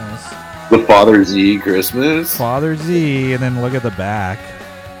Christmas. The Father Z Christmas? Father Z, and then look at the back.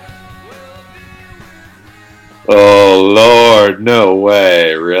 Oh, Lord. No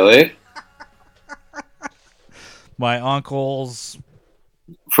way. Really? My uncle's...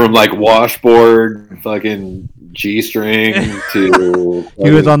 From, like, washboard, fucking G-string to... He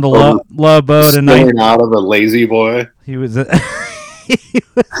was on the love boat and out of a lazy boy. He was he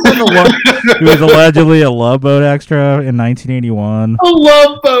was allegedly a love boat extra in 1981. A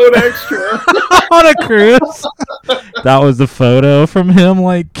love boat extra on a cruise. That was the photo from him.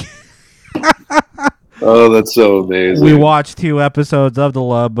 Like, oh, that's so amazing. We watched 2 episodes of the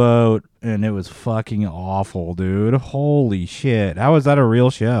Love Boat, and it was fucking awful, dude. Holy shit! How is that a real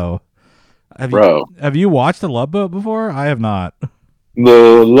show? Have you watched the Love Boat before? I have not.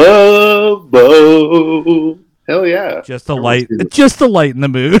 The Love Boat. Hell yeah! Just to lighten the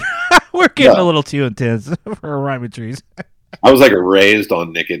mood. We're getting a little too intense for Rhyme and Trees. I was like raised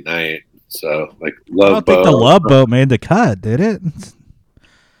on Nick at Night, so like Love Boat. I don't think the Love Boat made the cut, did it?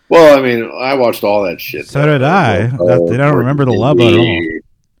 Well, I mean, I watched all that shit. So did I. They don't remember the Love Boat at all.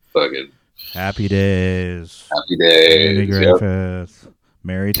 Fucking Happy Days. Happy Days. Andy Griffith.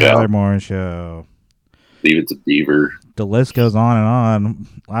 Mary Tyler Moore Show. Leave It to Beaver. The list goes on and on.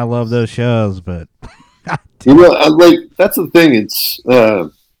 I love those shows, but you know, like that's the thing. It's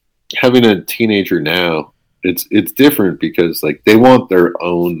having a teenager now. It's different because like they want their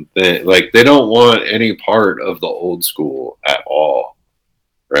own thing. Like they don't want any part of the old school at all.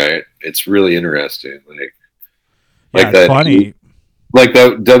 Right? It's really interesting. Like that funny. Like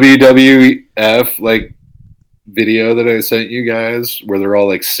that WWF like video that I sent you guys where they're all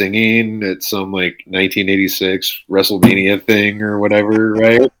like singing at some like 1986 WrestleMania thing or whatever,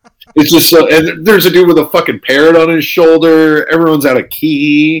 right? It's just so, and there's a dude with a fucking parrot on his shoulder. Everyone's out of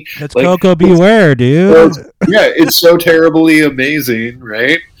key. It's like, Coco Beware, dude. It's so terribly amazing,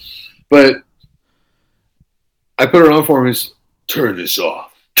 right? But I put it on for him. He's turn this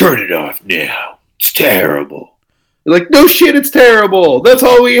off. Turn it off now. It's terrible. They're like, no shit, it's terrible. That's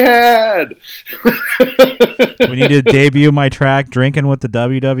all we had. We need to debut my track, Drinking with the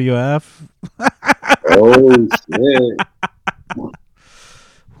WWF. Oh, shit.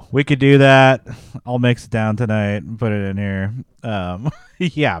 We could do that. I'll mix it down tonight and put it in here.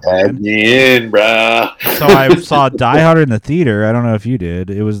 Yeah, add me in, brah. So I saw Die Hard in the theater. I don't know if you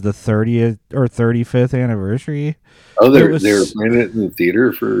did. It was the 30th or 35th anniversary. Oh, they were playing it in the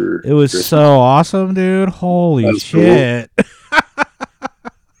theater for... It was Christmas. So awesome, dude. Holy That's shit. Cool.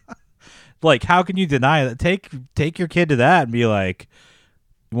 Like, how can you deny that? Take your kid to that and be like,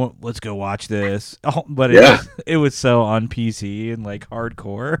 let's go watch this. Oh, but it was so un-PC and like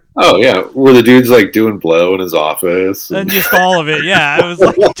hardcore. Oh yeah, where the dude's like doing blow in his office and just all of it. Yeah, it was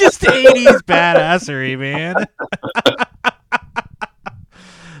like just 80s badassery, man.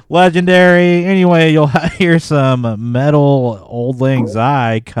 Legendary. Anyway, you'll hear some metal Old Lang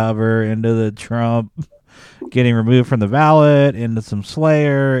Syne cover into the Trump getting removed from the ballot, into some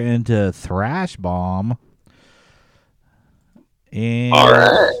Slayer, into Thrash Bomb. And all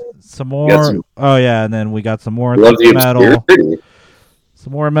right. Some more. Oh yeah, and then we got some more metal.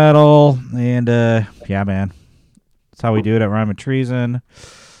 Some more metal, and yeah, man, that's how we do it at Rhyme and Treason.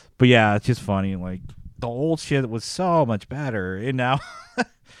 But yeah, it's just funny. Like the old shit was so much better, and now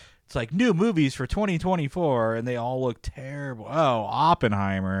it's like new movies for 2024, and they all look terrible. Oh,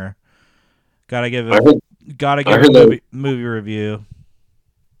 Oppenheimer. Gotta give a movie review.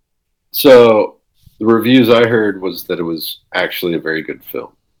 So. The reviews I heard was that it was actually a very good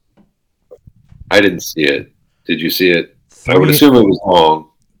film. I didn't see it. Did you see it? I would assume it was long.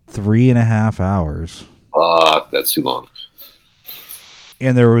 3.5 hours. That's too long.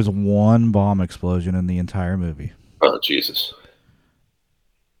 And there was one bomb explosion in the entire movie. Oh, Jesus.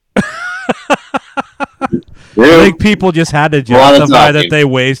 I think people just had to justify that they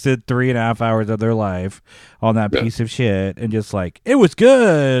wasted 3.5 hours of their life on that piece of shit and just like, it was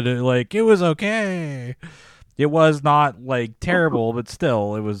good. Like, it was okay. It was not like terrible, but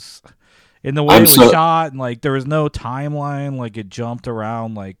still, it was in the way it was shot and like there was no timeline. Like it jumped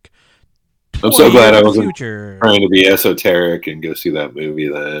around like. I'm so glad I wasn't trying to be esoteric and go see that movie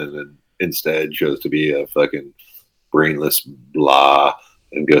then and instead chose to be a fucking brainless blah.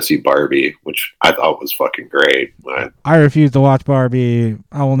 And go see Barbie, which I thought was fucking great. I refuse to watch Barbie.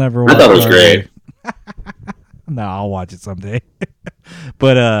 I will never watch it. I thought it was great. No, I'll watch it someday.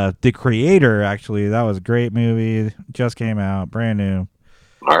 But The Creator, actually, that was a great movie. Just came out, brand new.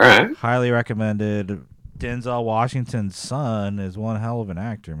 All right. Highly recommended. Denzel Washington's son is one hell of an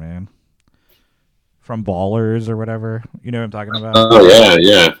actor, man. From Ballers or whatever. You know what I'm talking about? Oh,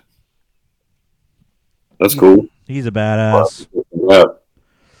 yeah. That's cool. He's a badass. Yeah.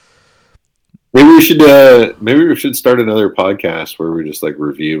 Maybe we should start another podcast where we just like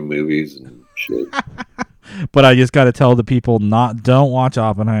review movies and shit. But I just got to tell the people don't watch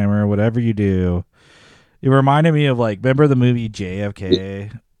Oppenheimer, whatever you do. It reminded me of remember the movie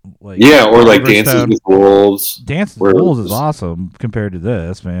JFK? Or Dances with Wolves. Dances with Wolves is awesome compared to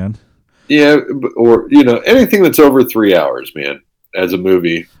this, man. Yeah, or anything that's over 3 hours, man, as a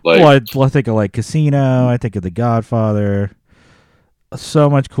movie. I think of Casino. I think of The Godfather. So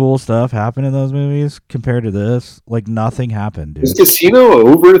much cool stuff happened in those movies compared to this. Nothing happened, dude. Is Casino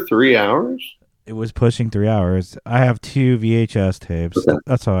over 3 hours? It was pushing 3 hours. I have 2 VHS tapes. Okay.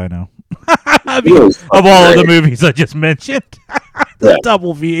 That's how I know. Of all of the movies I just mentioned,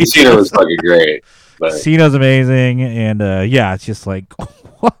 double VHS. Casino was fucking great. Casino's amazing, and it's just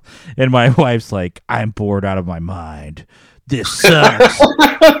and my wife's like, I'm bored out of my mind. This sucks.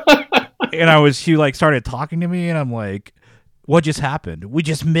 And she started talking to me, and I'm like, what just happened? We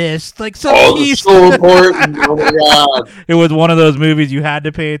just missed something. So important. Oh my god! It was one of those movies you had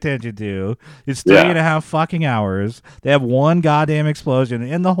to pay attention to. It's 3.5 fucking hours. They have one goddamn explosion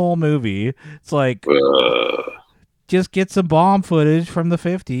in the whole movie. It's just get some bomb footage from the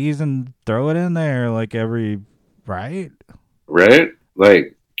 50s and throw it in there right? Right?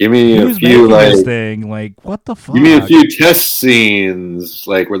 Give me Who's a few this thing? What the fuck? Give me a few test scenes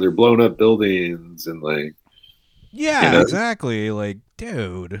where they're blowing up buildings and Yeah, exactly.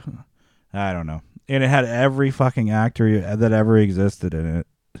 Dude, I don't know. And it had every fucking actor that ever existed in it.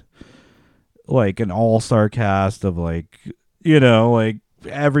 An all-star cast of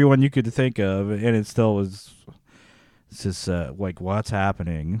everyone you could think of, and it still was. It's just what's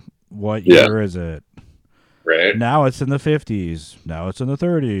happening? What year is it? Right. Now it's in the 50s. Now it's in the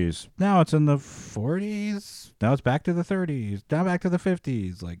 30s. Now it's in the 40s. Now it's back to the 30s. Now back to the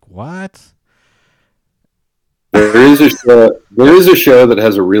 50s. What? There is a show that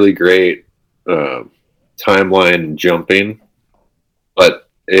has a really great timeline jumping, but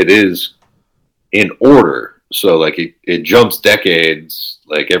it is in order. So it jumps decades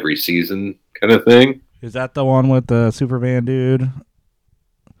every season kind of thing. Is that the one with the Superman dude?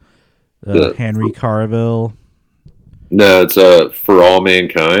 Henry Cavill? No, it's For All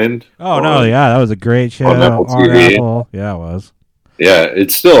Mankind. Oh no, yeah, that was a great show on Apple TV. Yeah, it was. Yeah,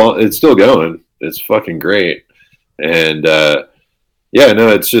 it's still going. It's fucking great. And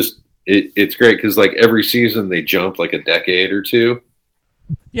it's just it's great because every season they jump a decade or two.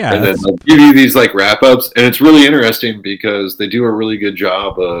 Yeah, and then give you these wrap ups, and it's really interesting because they do a really good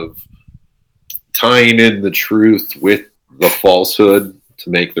job of tying in the truth with the falsehood to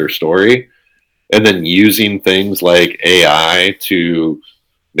make their story, and then using things like AI to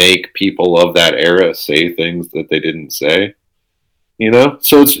make people of that era say things that they didn't say.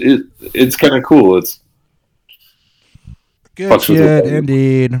 So it's kind of cool. It's good shit,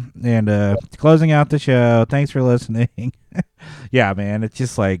 indeed. And closing out the show, thanks for listening. Yeah, man, it's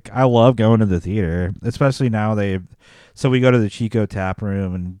just I love going to the theater, especially now so we go to the Chico tap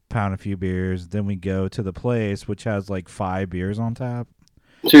room and pound a few beers. Then we go to the place, which has 5 beers on tap.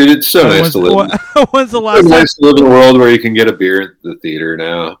 Dude, it's so nice to live. When's the last time? It's nice to live in a world where you can get a beer at the theater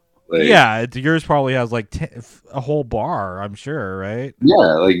now. Yours probably has a whole bar, I'm sure, right?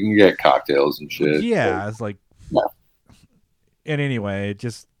 Yeah, you can get cocktails and shit. Yeah, it's And anyway,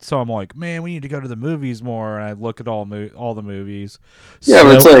 so I'm like, man, we need to go to the movies more. And I look at all the movies. Yeah,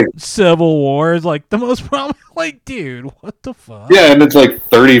 but it's Civil War is the most prominent. Dude, what the fuck? Yeah, and it's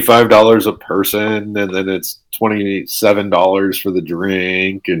 $35 a person, and then it's $27 for the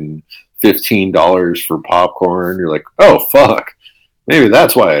drink and $15 for popcorn. You're like, oh fuck, maybe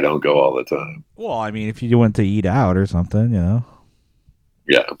that's why I don't go all the time. Well, I mean, if you went to eat out or something,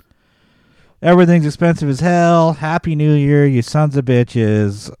 Yeah. Everything's expensive as hell. Happy New Year, you sons of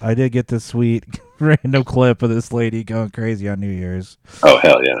bitches. I did get this sweet random clip of this lady going crazy on New Year's. Oh,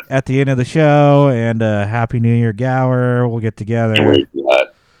 hell yeah. At the end of the show, and Happy New Year, Gower. We'll get together.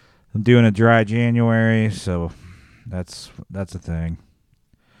 I'm doing a dry January, so that's a thing.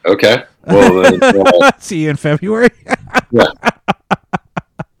 Okay. Well, then, see you in February. Yeah.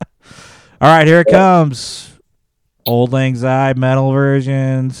 All right, here it comes. Old Lang Syne metal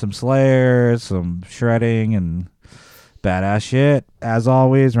version, some Slayer, some shredding, and badass shit. As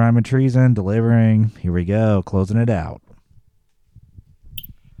always, Rhyme and Treason, delivering. Here we go, closing it out.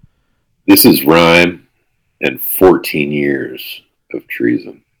 This is Rhyme and 14 years of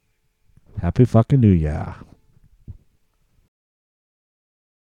treason. Happy fucking New Year.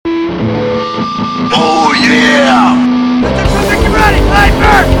 Oh yeah! Ready,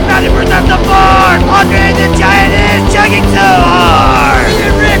 Piper! 90% the bar! Andre the Giant is chugging so hard!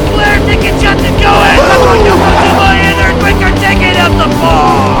 And Ric Flair taking shots and going! I'm going to 2 million earthquake are taking up the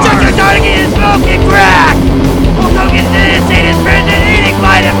bar! Chuck your target is smoking crack! Hulk Hogan's insane his friends and eating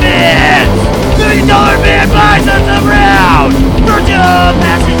vitamins! $1 million man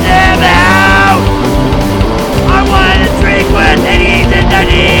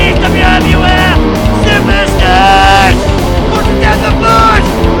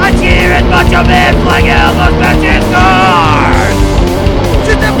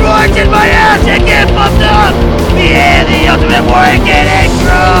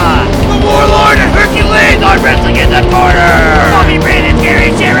arm wrestling in the corner. Bobby Brandon,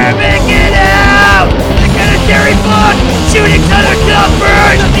 Gary Sharon, make it out. The Canary Book, shooting Southern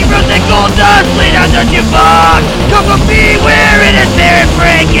Comfort. Dusty Rose and Gold Dust, lay down the jukebox. Coco beware, it is Baron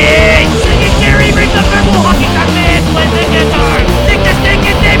Frankie. Singing Gary brings the purple hockey cock man, plays the guitar. Stick the stick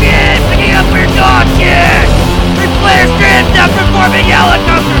and Damien, picking up weird dog shit. Three players stripped up performing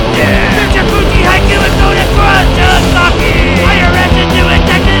helicopter shit. Future Fuji haiku and soda crunch of sake. IRS is doing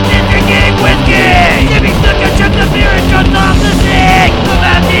Texas and drinking whiskey. Giving Snook a chunk of beer and drugs off the sink. The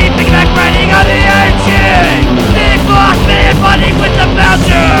Mountie, piggyback riding on the engine. Big boss man fighting with the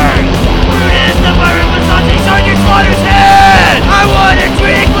bouncers. Brutus, the virus massaging on your slaughter's head. I wanna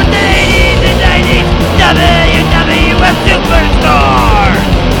drink with the 80s and 90s WWF superstar.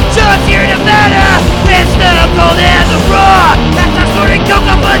 Just here in Nevada, it's the cold and the rock. That's our sorting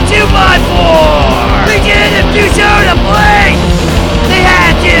cocoa for 2x4. We did have to show the place. They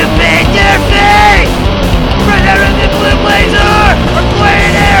had to paint their face. Red out of the blue blazer, we're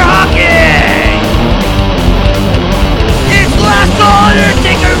playing air hockey. It's last call,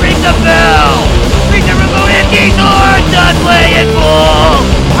 Undertaker rings the bell. Ring the remote and diesel are done playing full.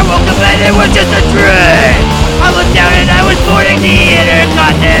 I woke up and it was just a dream. I looked down and I was boarding the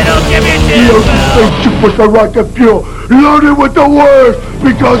Intercontinental Championship. The spaceship was the rocket fuel, loaded with the worst,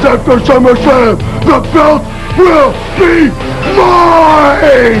 because after SummerSlam, the belt will be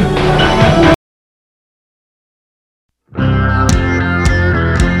mine!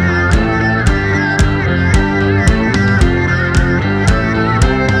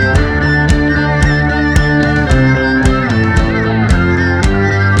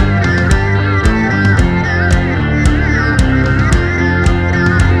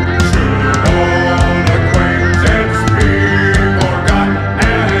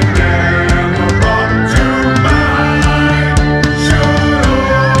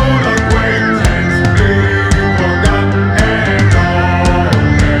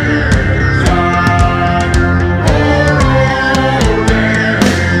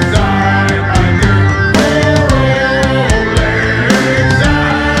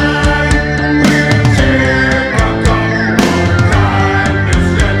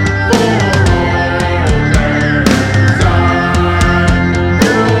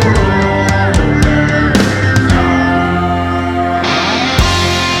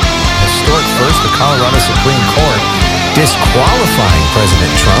 Disqualifying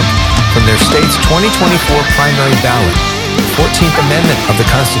President Trump from their state's 2024 primary ballot. The 14th Amendment of the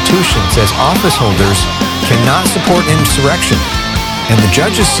Constitution says office holders cannot support insurrection. And the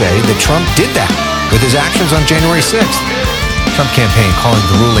judges say that Trump did that with his actions on January 6th. Trump campaign calling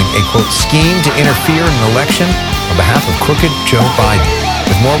the ruling a, quote, scheme to interfere in an election on behalf of crooked Joe Biden.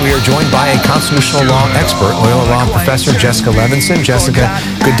 With more, we are joined by a constitutional law expert, Loyola Law professor Jessica Levinson. Jessica,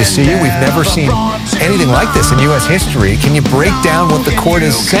 good to see you. We've never seen anything like this in U.S. history. Can you break down what the court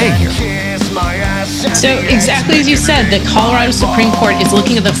is saying here? So exactly as you said, the Colorado Supreme Court is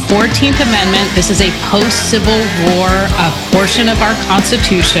looking at the 14th Amendment. This is a post-Civil War portion of our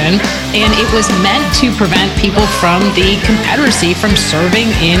Constitution, and it was meant to prevent people from the Confederacy from serving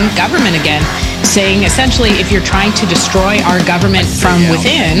in government again, saying essentially if you're trying to destroy our government from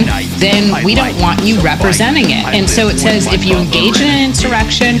within, then we don't want you representing it. And so it says if you engage in an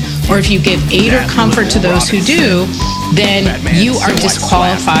insurrection or if you give aid or comfort to those who do, then you are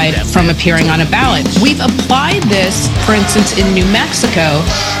disqualified from appearing on a ballot. We've applied this, for instance, in New Mexico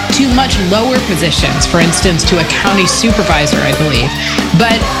to much lower positions, for instance, to a county supervisor, I believe.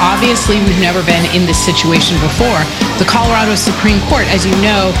 But obviously, we've never been in this situation before. The Colorado Supreme Court, as you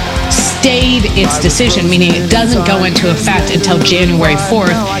know, stayed its decision, meaning it doesn't go into effect until January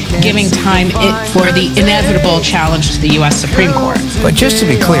 4th, giving time for the inevitable challenge to the U.S. Supreme Court. But just to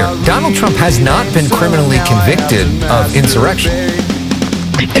be clear, Donald Trump has not been criminally convicted of insurrection.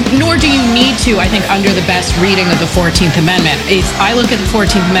 Nor do you need to, I think, under the best reading of the 14th Amendment. If I look at the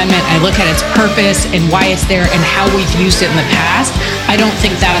 14th Amendment, I look at its purpose and why it's there and how we've used it in the past, I don't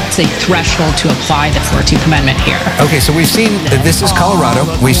think that's a threshold to apply the 14th Amendment here. Okay, so we've seen, this is Colorado,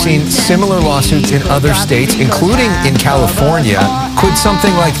 we've seen similar lawsuits in other states, including in California. Could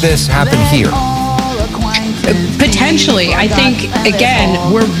something like this happen here? Potentially. I think, again,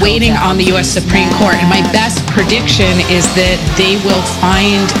 we're waiting on the U.S. Supreme Court, and my best prediction is that they will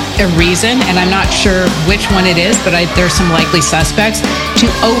find a reason, and I'm not sure which one it is, but there's some likely suspects, to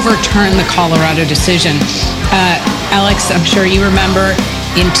overturn the Colorado decision. Alex, I'm sure you remember,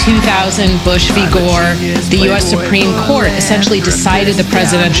 in 2000, Bush v. Gore, the U.S. Supreme Court essentially decided the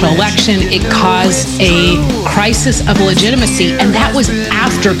presidential election. It caused a crisis of legitimacy, and that was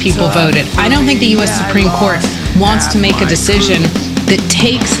after people voted. I don't think the U.S. Supreme Court wants to make a decision that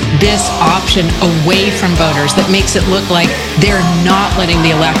takes this option away from voters, that makes it look like they're not letting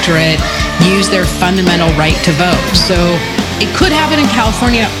the electorate use their fundamental right to vote. So it could happen in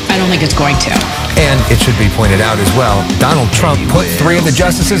California. I don't think it's going to. And it should be pointed out as well, Donald Trump put 3 of the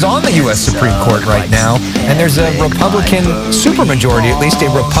justices on the U.S. Supreme Court right now, and there's a Republican supermajority, at least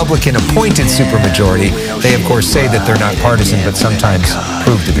a Republican-appointed supermajority. They, of course, say that they're not partisan, but sometimes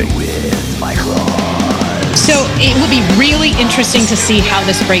prove to be. So it will be really interesting to see how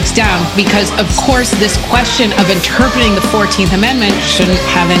this breaks down because, of course, this question of interpreting the 14th Amendment shouldn't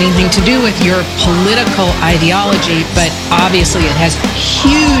have anything to do with your political ideology, but obviously it has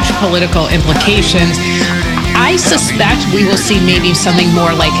huge political implications. I suspect we will see maybe something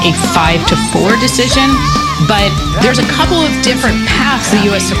more like a 5-4 decision, but there's a couple of different paths the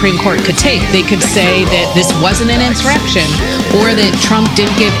U.S. Supreme Court could take. They could say that this wasn't an insurrection, or that Trump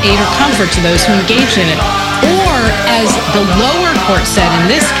didn't give aid or comfort to those who engaged in it, or, as the lower court said in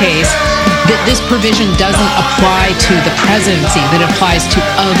this case, that this provision doesn't apply to the presidency, that it applies to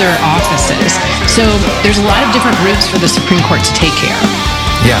other offices. So there's a lot of different routes for the Supreme Court to take here.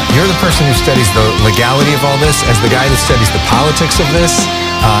 Yeah, you're the person who studies the legality of all this. As the guy that studies the politics of this,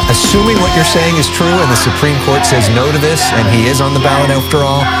 assuming what you're saying is true and the Supreme Court says no to this, and he is on the ballot after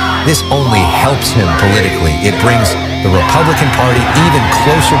all, this only helps him politically. It brings the Republican Party even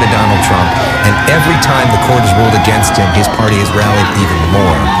closer to Donald Trump, and every time the court has ruled against him, his party has rallied even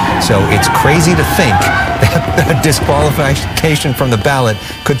more. So it's crazy to think that a disqualification from the ballot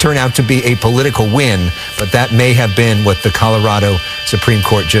could turn out to be a political win, but that may have been what the Colorado Supreme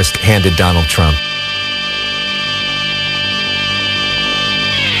Court just handed Donald Trump.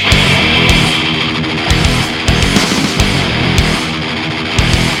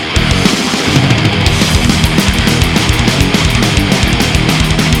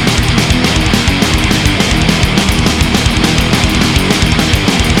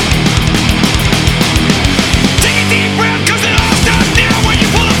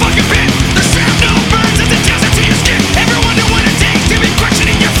 Everyone who wanna take to be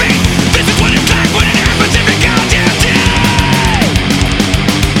questioning your faith. This is what it's like.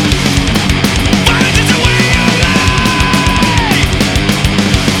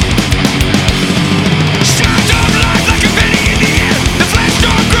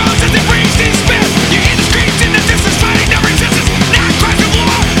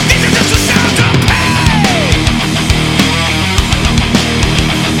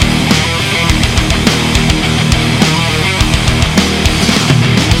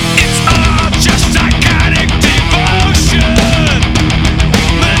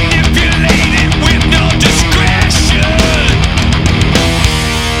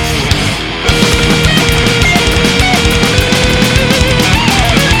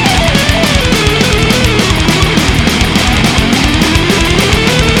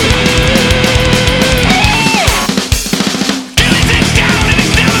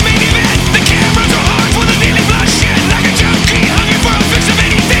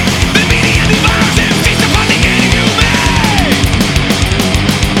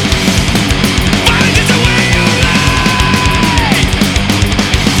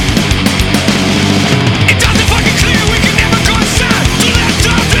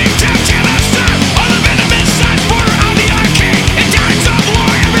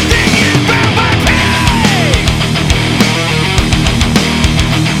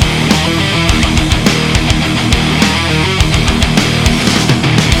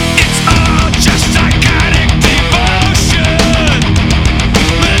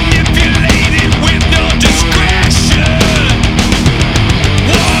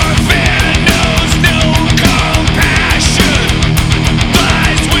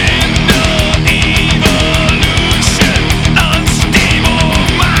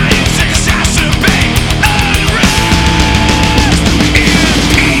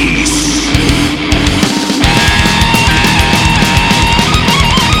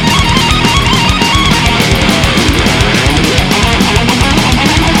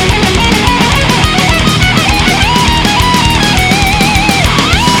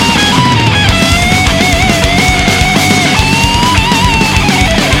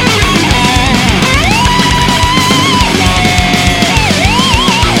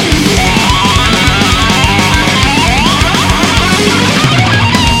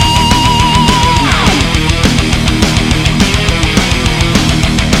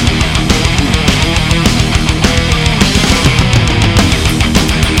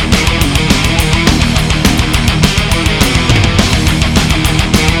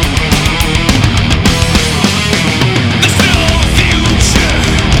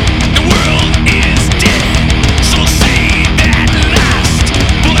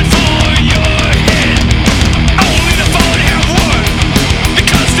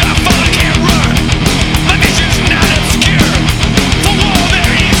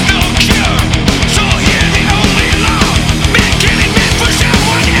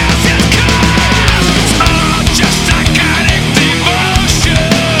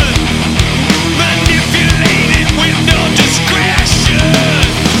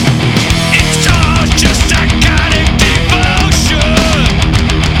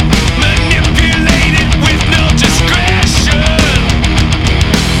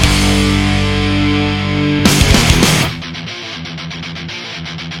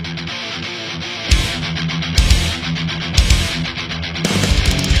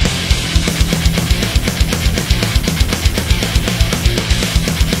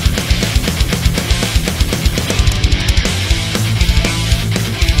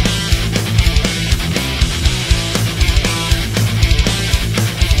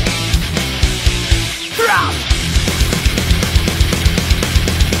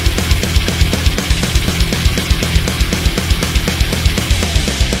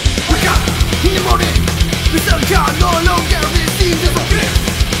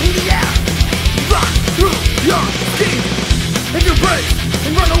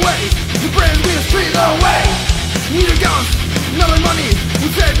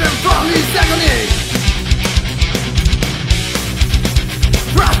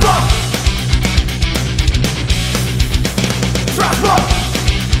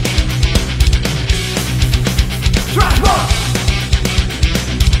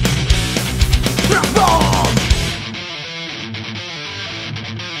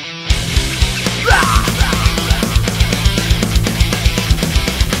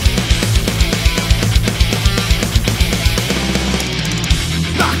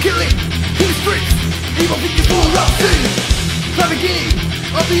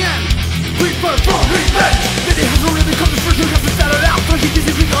 of the end. Prefer for revenge. Maybe it hasn't really come to fruition because we started out. So he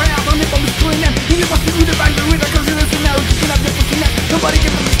kisses with your hands on it, I'm destroying them. And you must be with the bang, the winner comes in this now. You can have your fucking neck. Nobody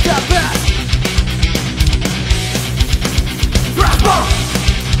gives them a step back. Thrash Bomb!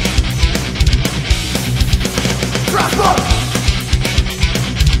 Thrash Bomb!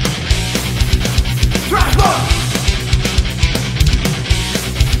 Thrash Bomb!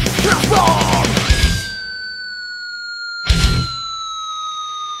 Thrash Bomb!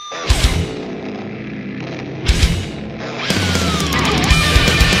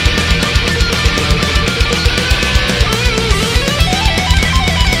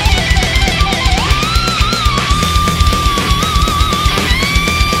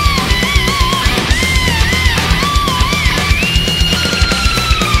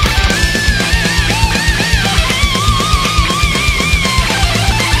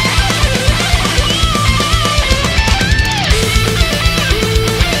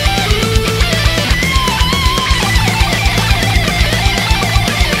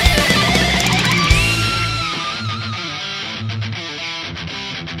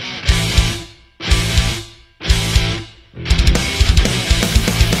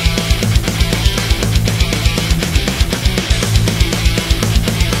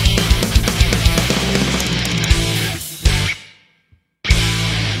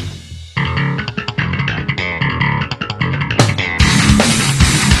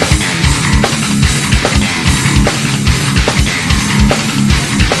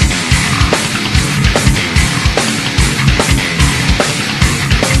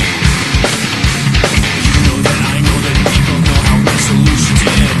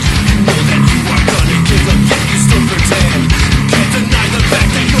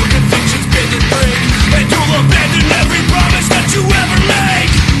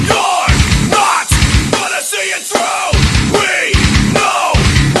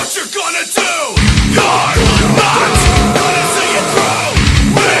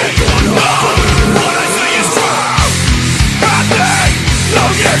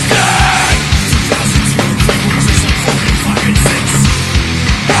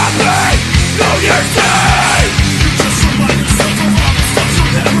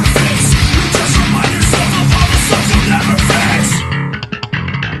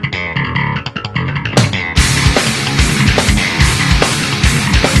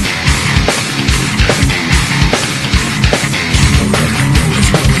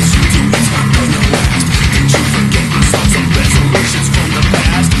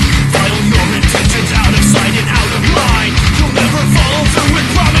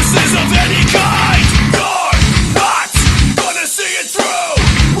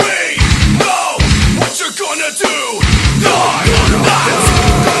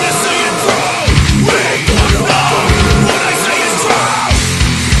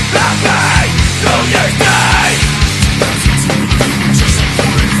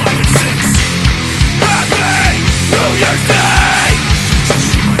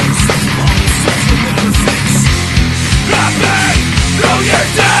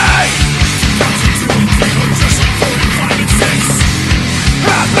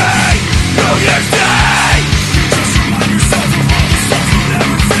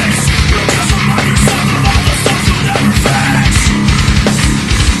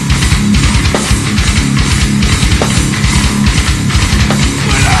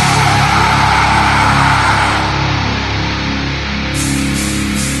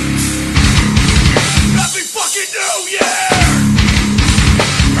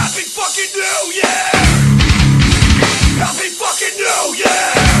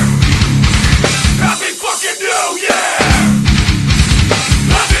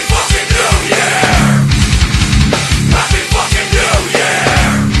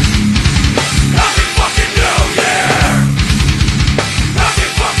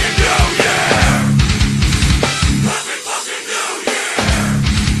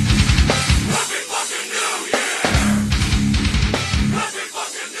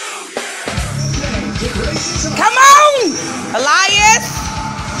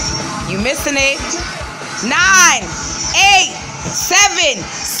 missing it. 9, 8, 7,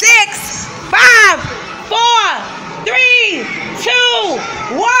 6, 5, 4, 3, 2,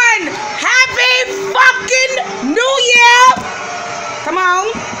 1. Happy fucking New Year! Come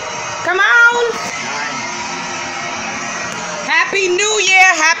on. Come on. Happy New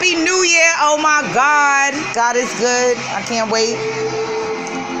Year. Happy New Year. Oh my God. God is good. I can't wait.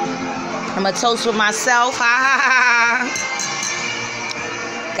 I'm going to toast with myself. Ha ha ha.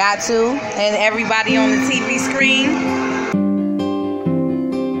 Got to. And everybody on the TV screen.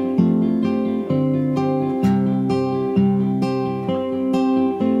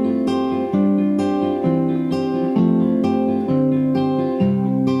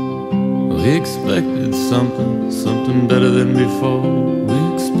 We expected something better than before.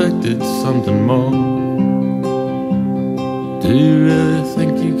 We expected something more. Do you really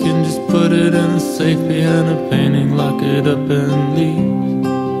think you can just put it in a safe behind a painting, lock it up and leave?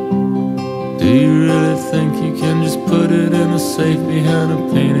 Do you really think you can just put it in a safe behind a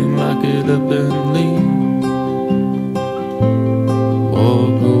painting, lock it up and leave?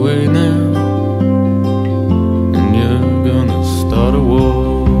 Walk away now, and you're gonna start a war.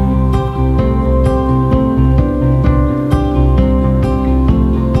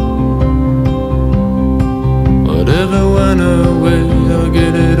 Whatever went away, I'll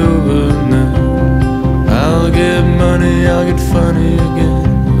get it over now. I'll get money, I'll get funny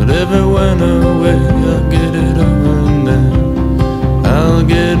again. Whatever went away, I'll get it over now. I'll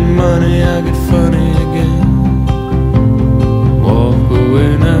get money, I'll get funny again. Walk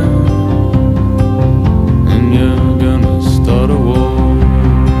away now, and you're gonna start a war.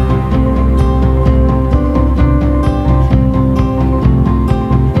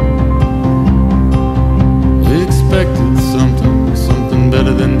 We expected something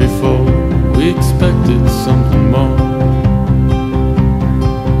better than before. We expected something more.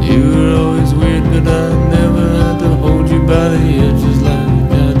 You were always weird, but I never had to hold you by the edges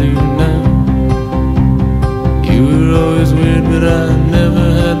like I do now. You were always weird, but I never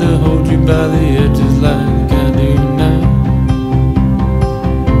had to hold you by the edges like I do now.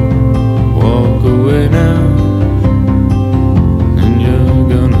 Walk away now, and you're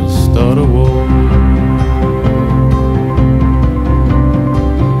gonna start a war.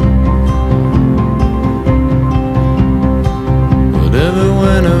 Whatever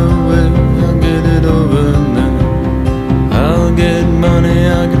went away, I'll get it over now. I'll get money,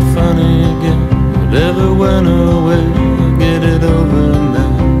 I'll get funny again. Whatever went away, I'll get it over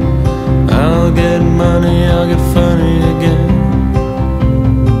now. I'll get money, I'll get funny again.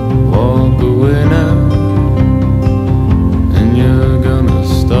 Walk away now, and you're gonna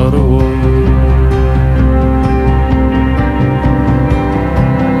start a war.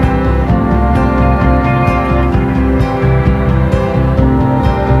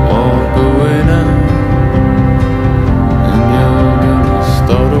 Walk away now, and you're gonna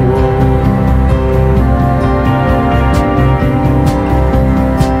start a war.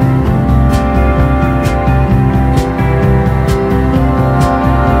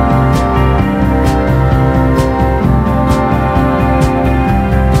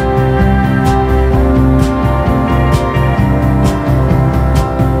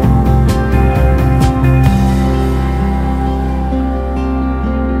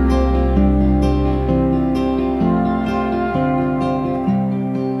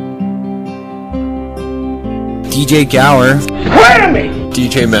 DJ Gower. Wait a minute!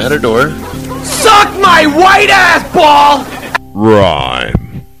 DJ Matador. Suck my white ass ball!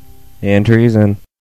 Rhyme. And treason.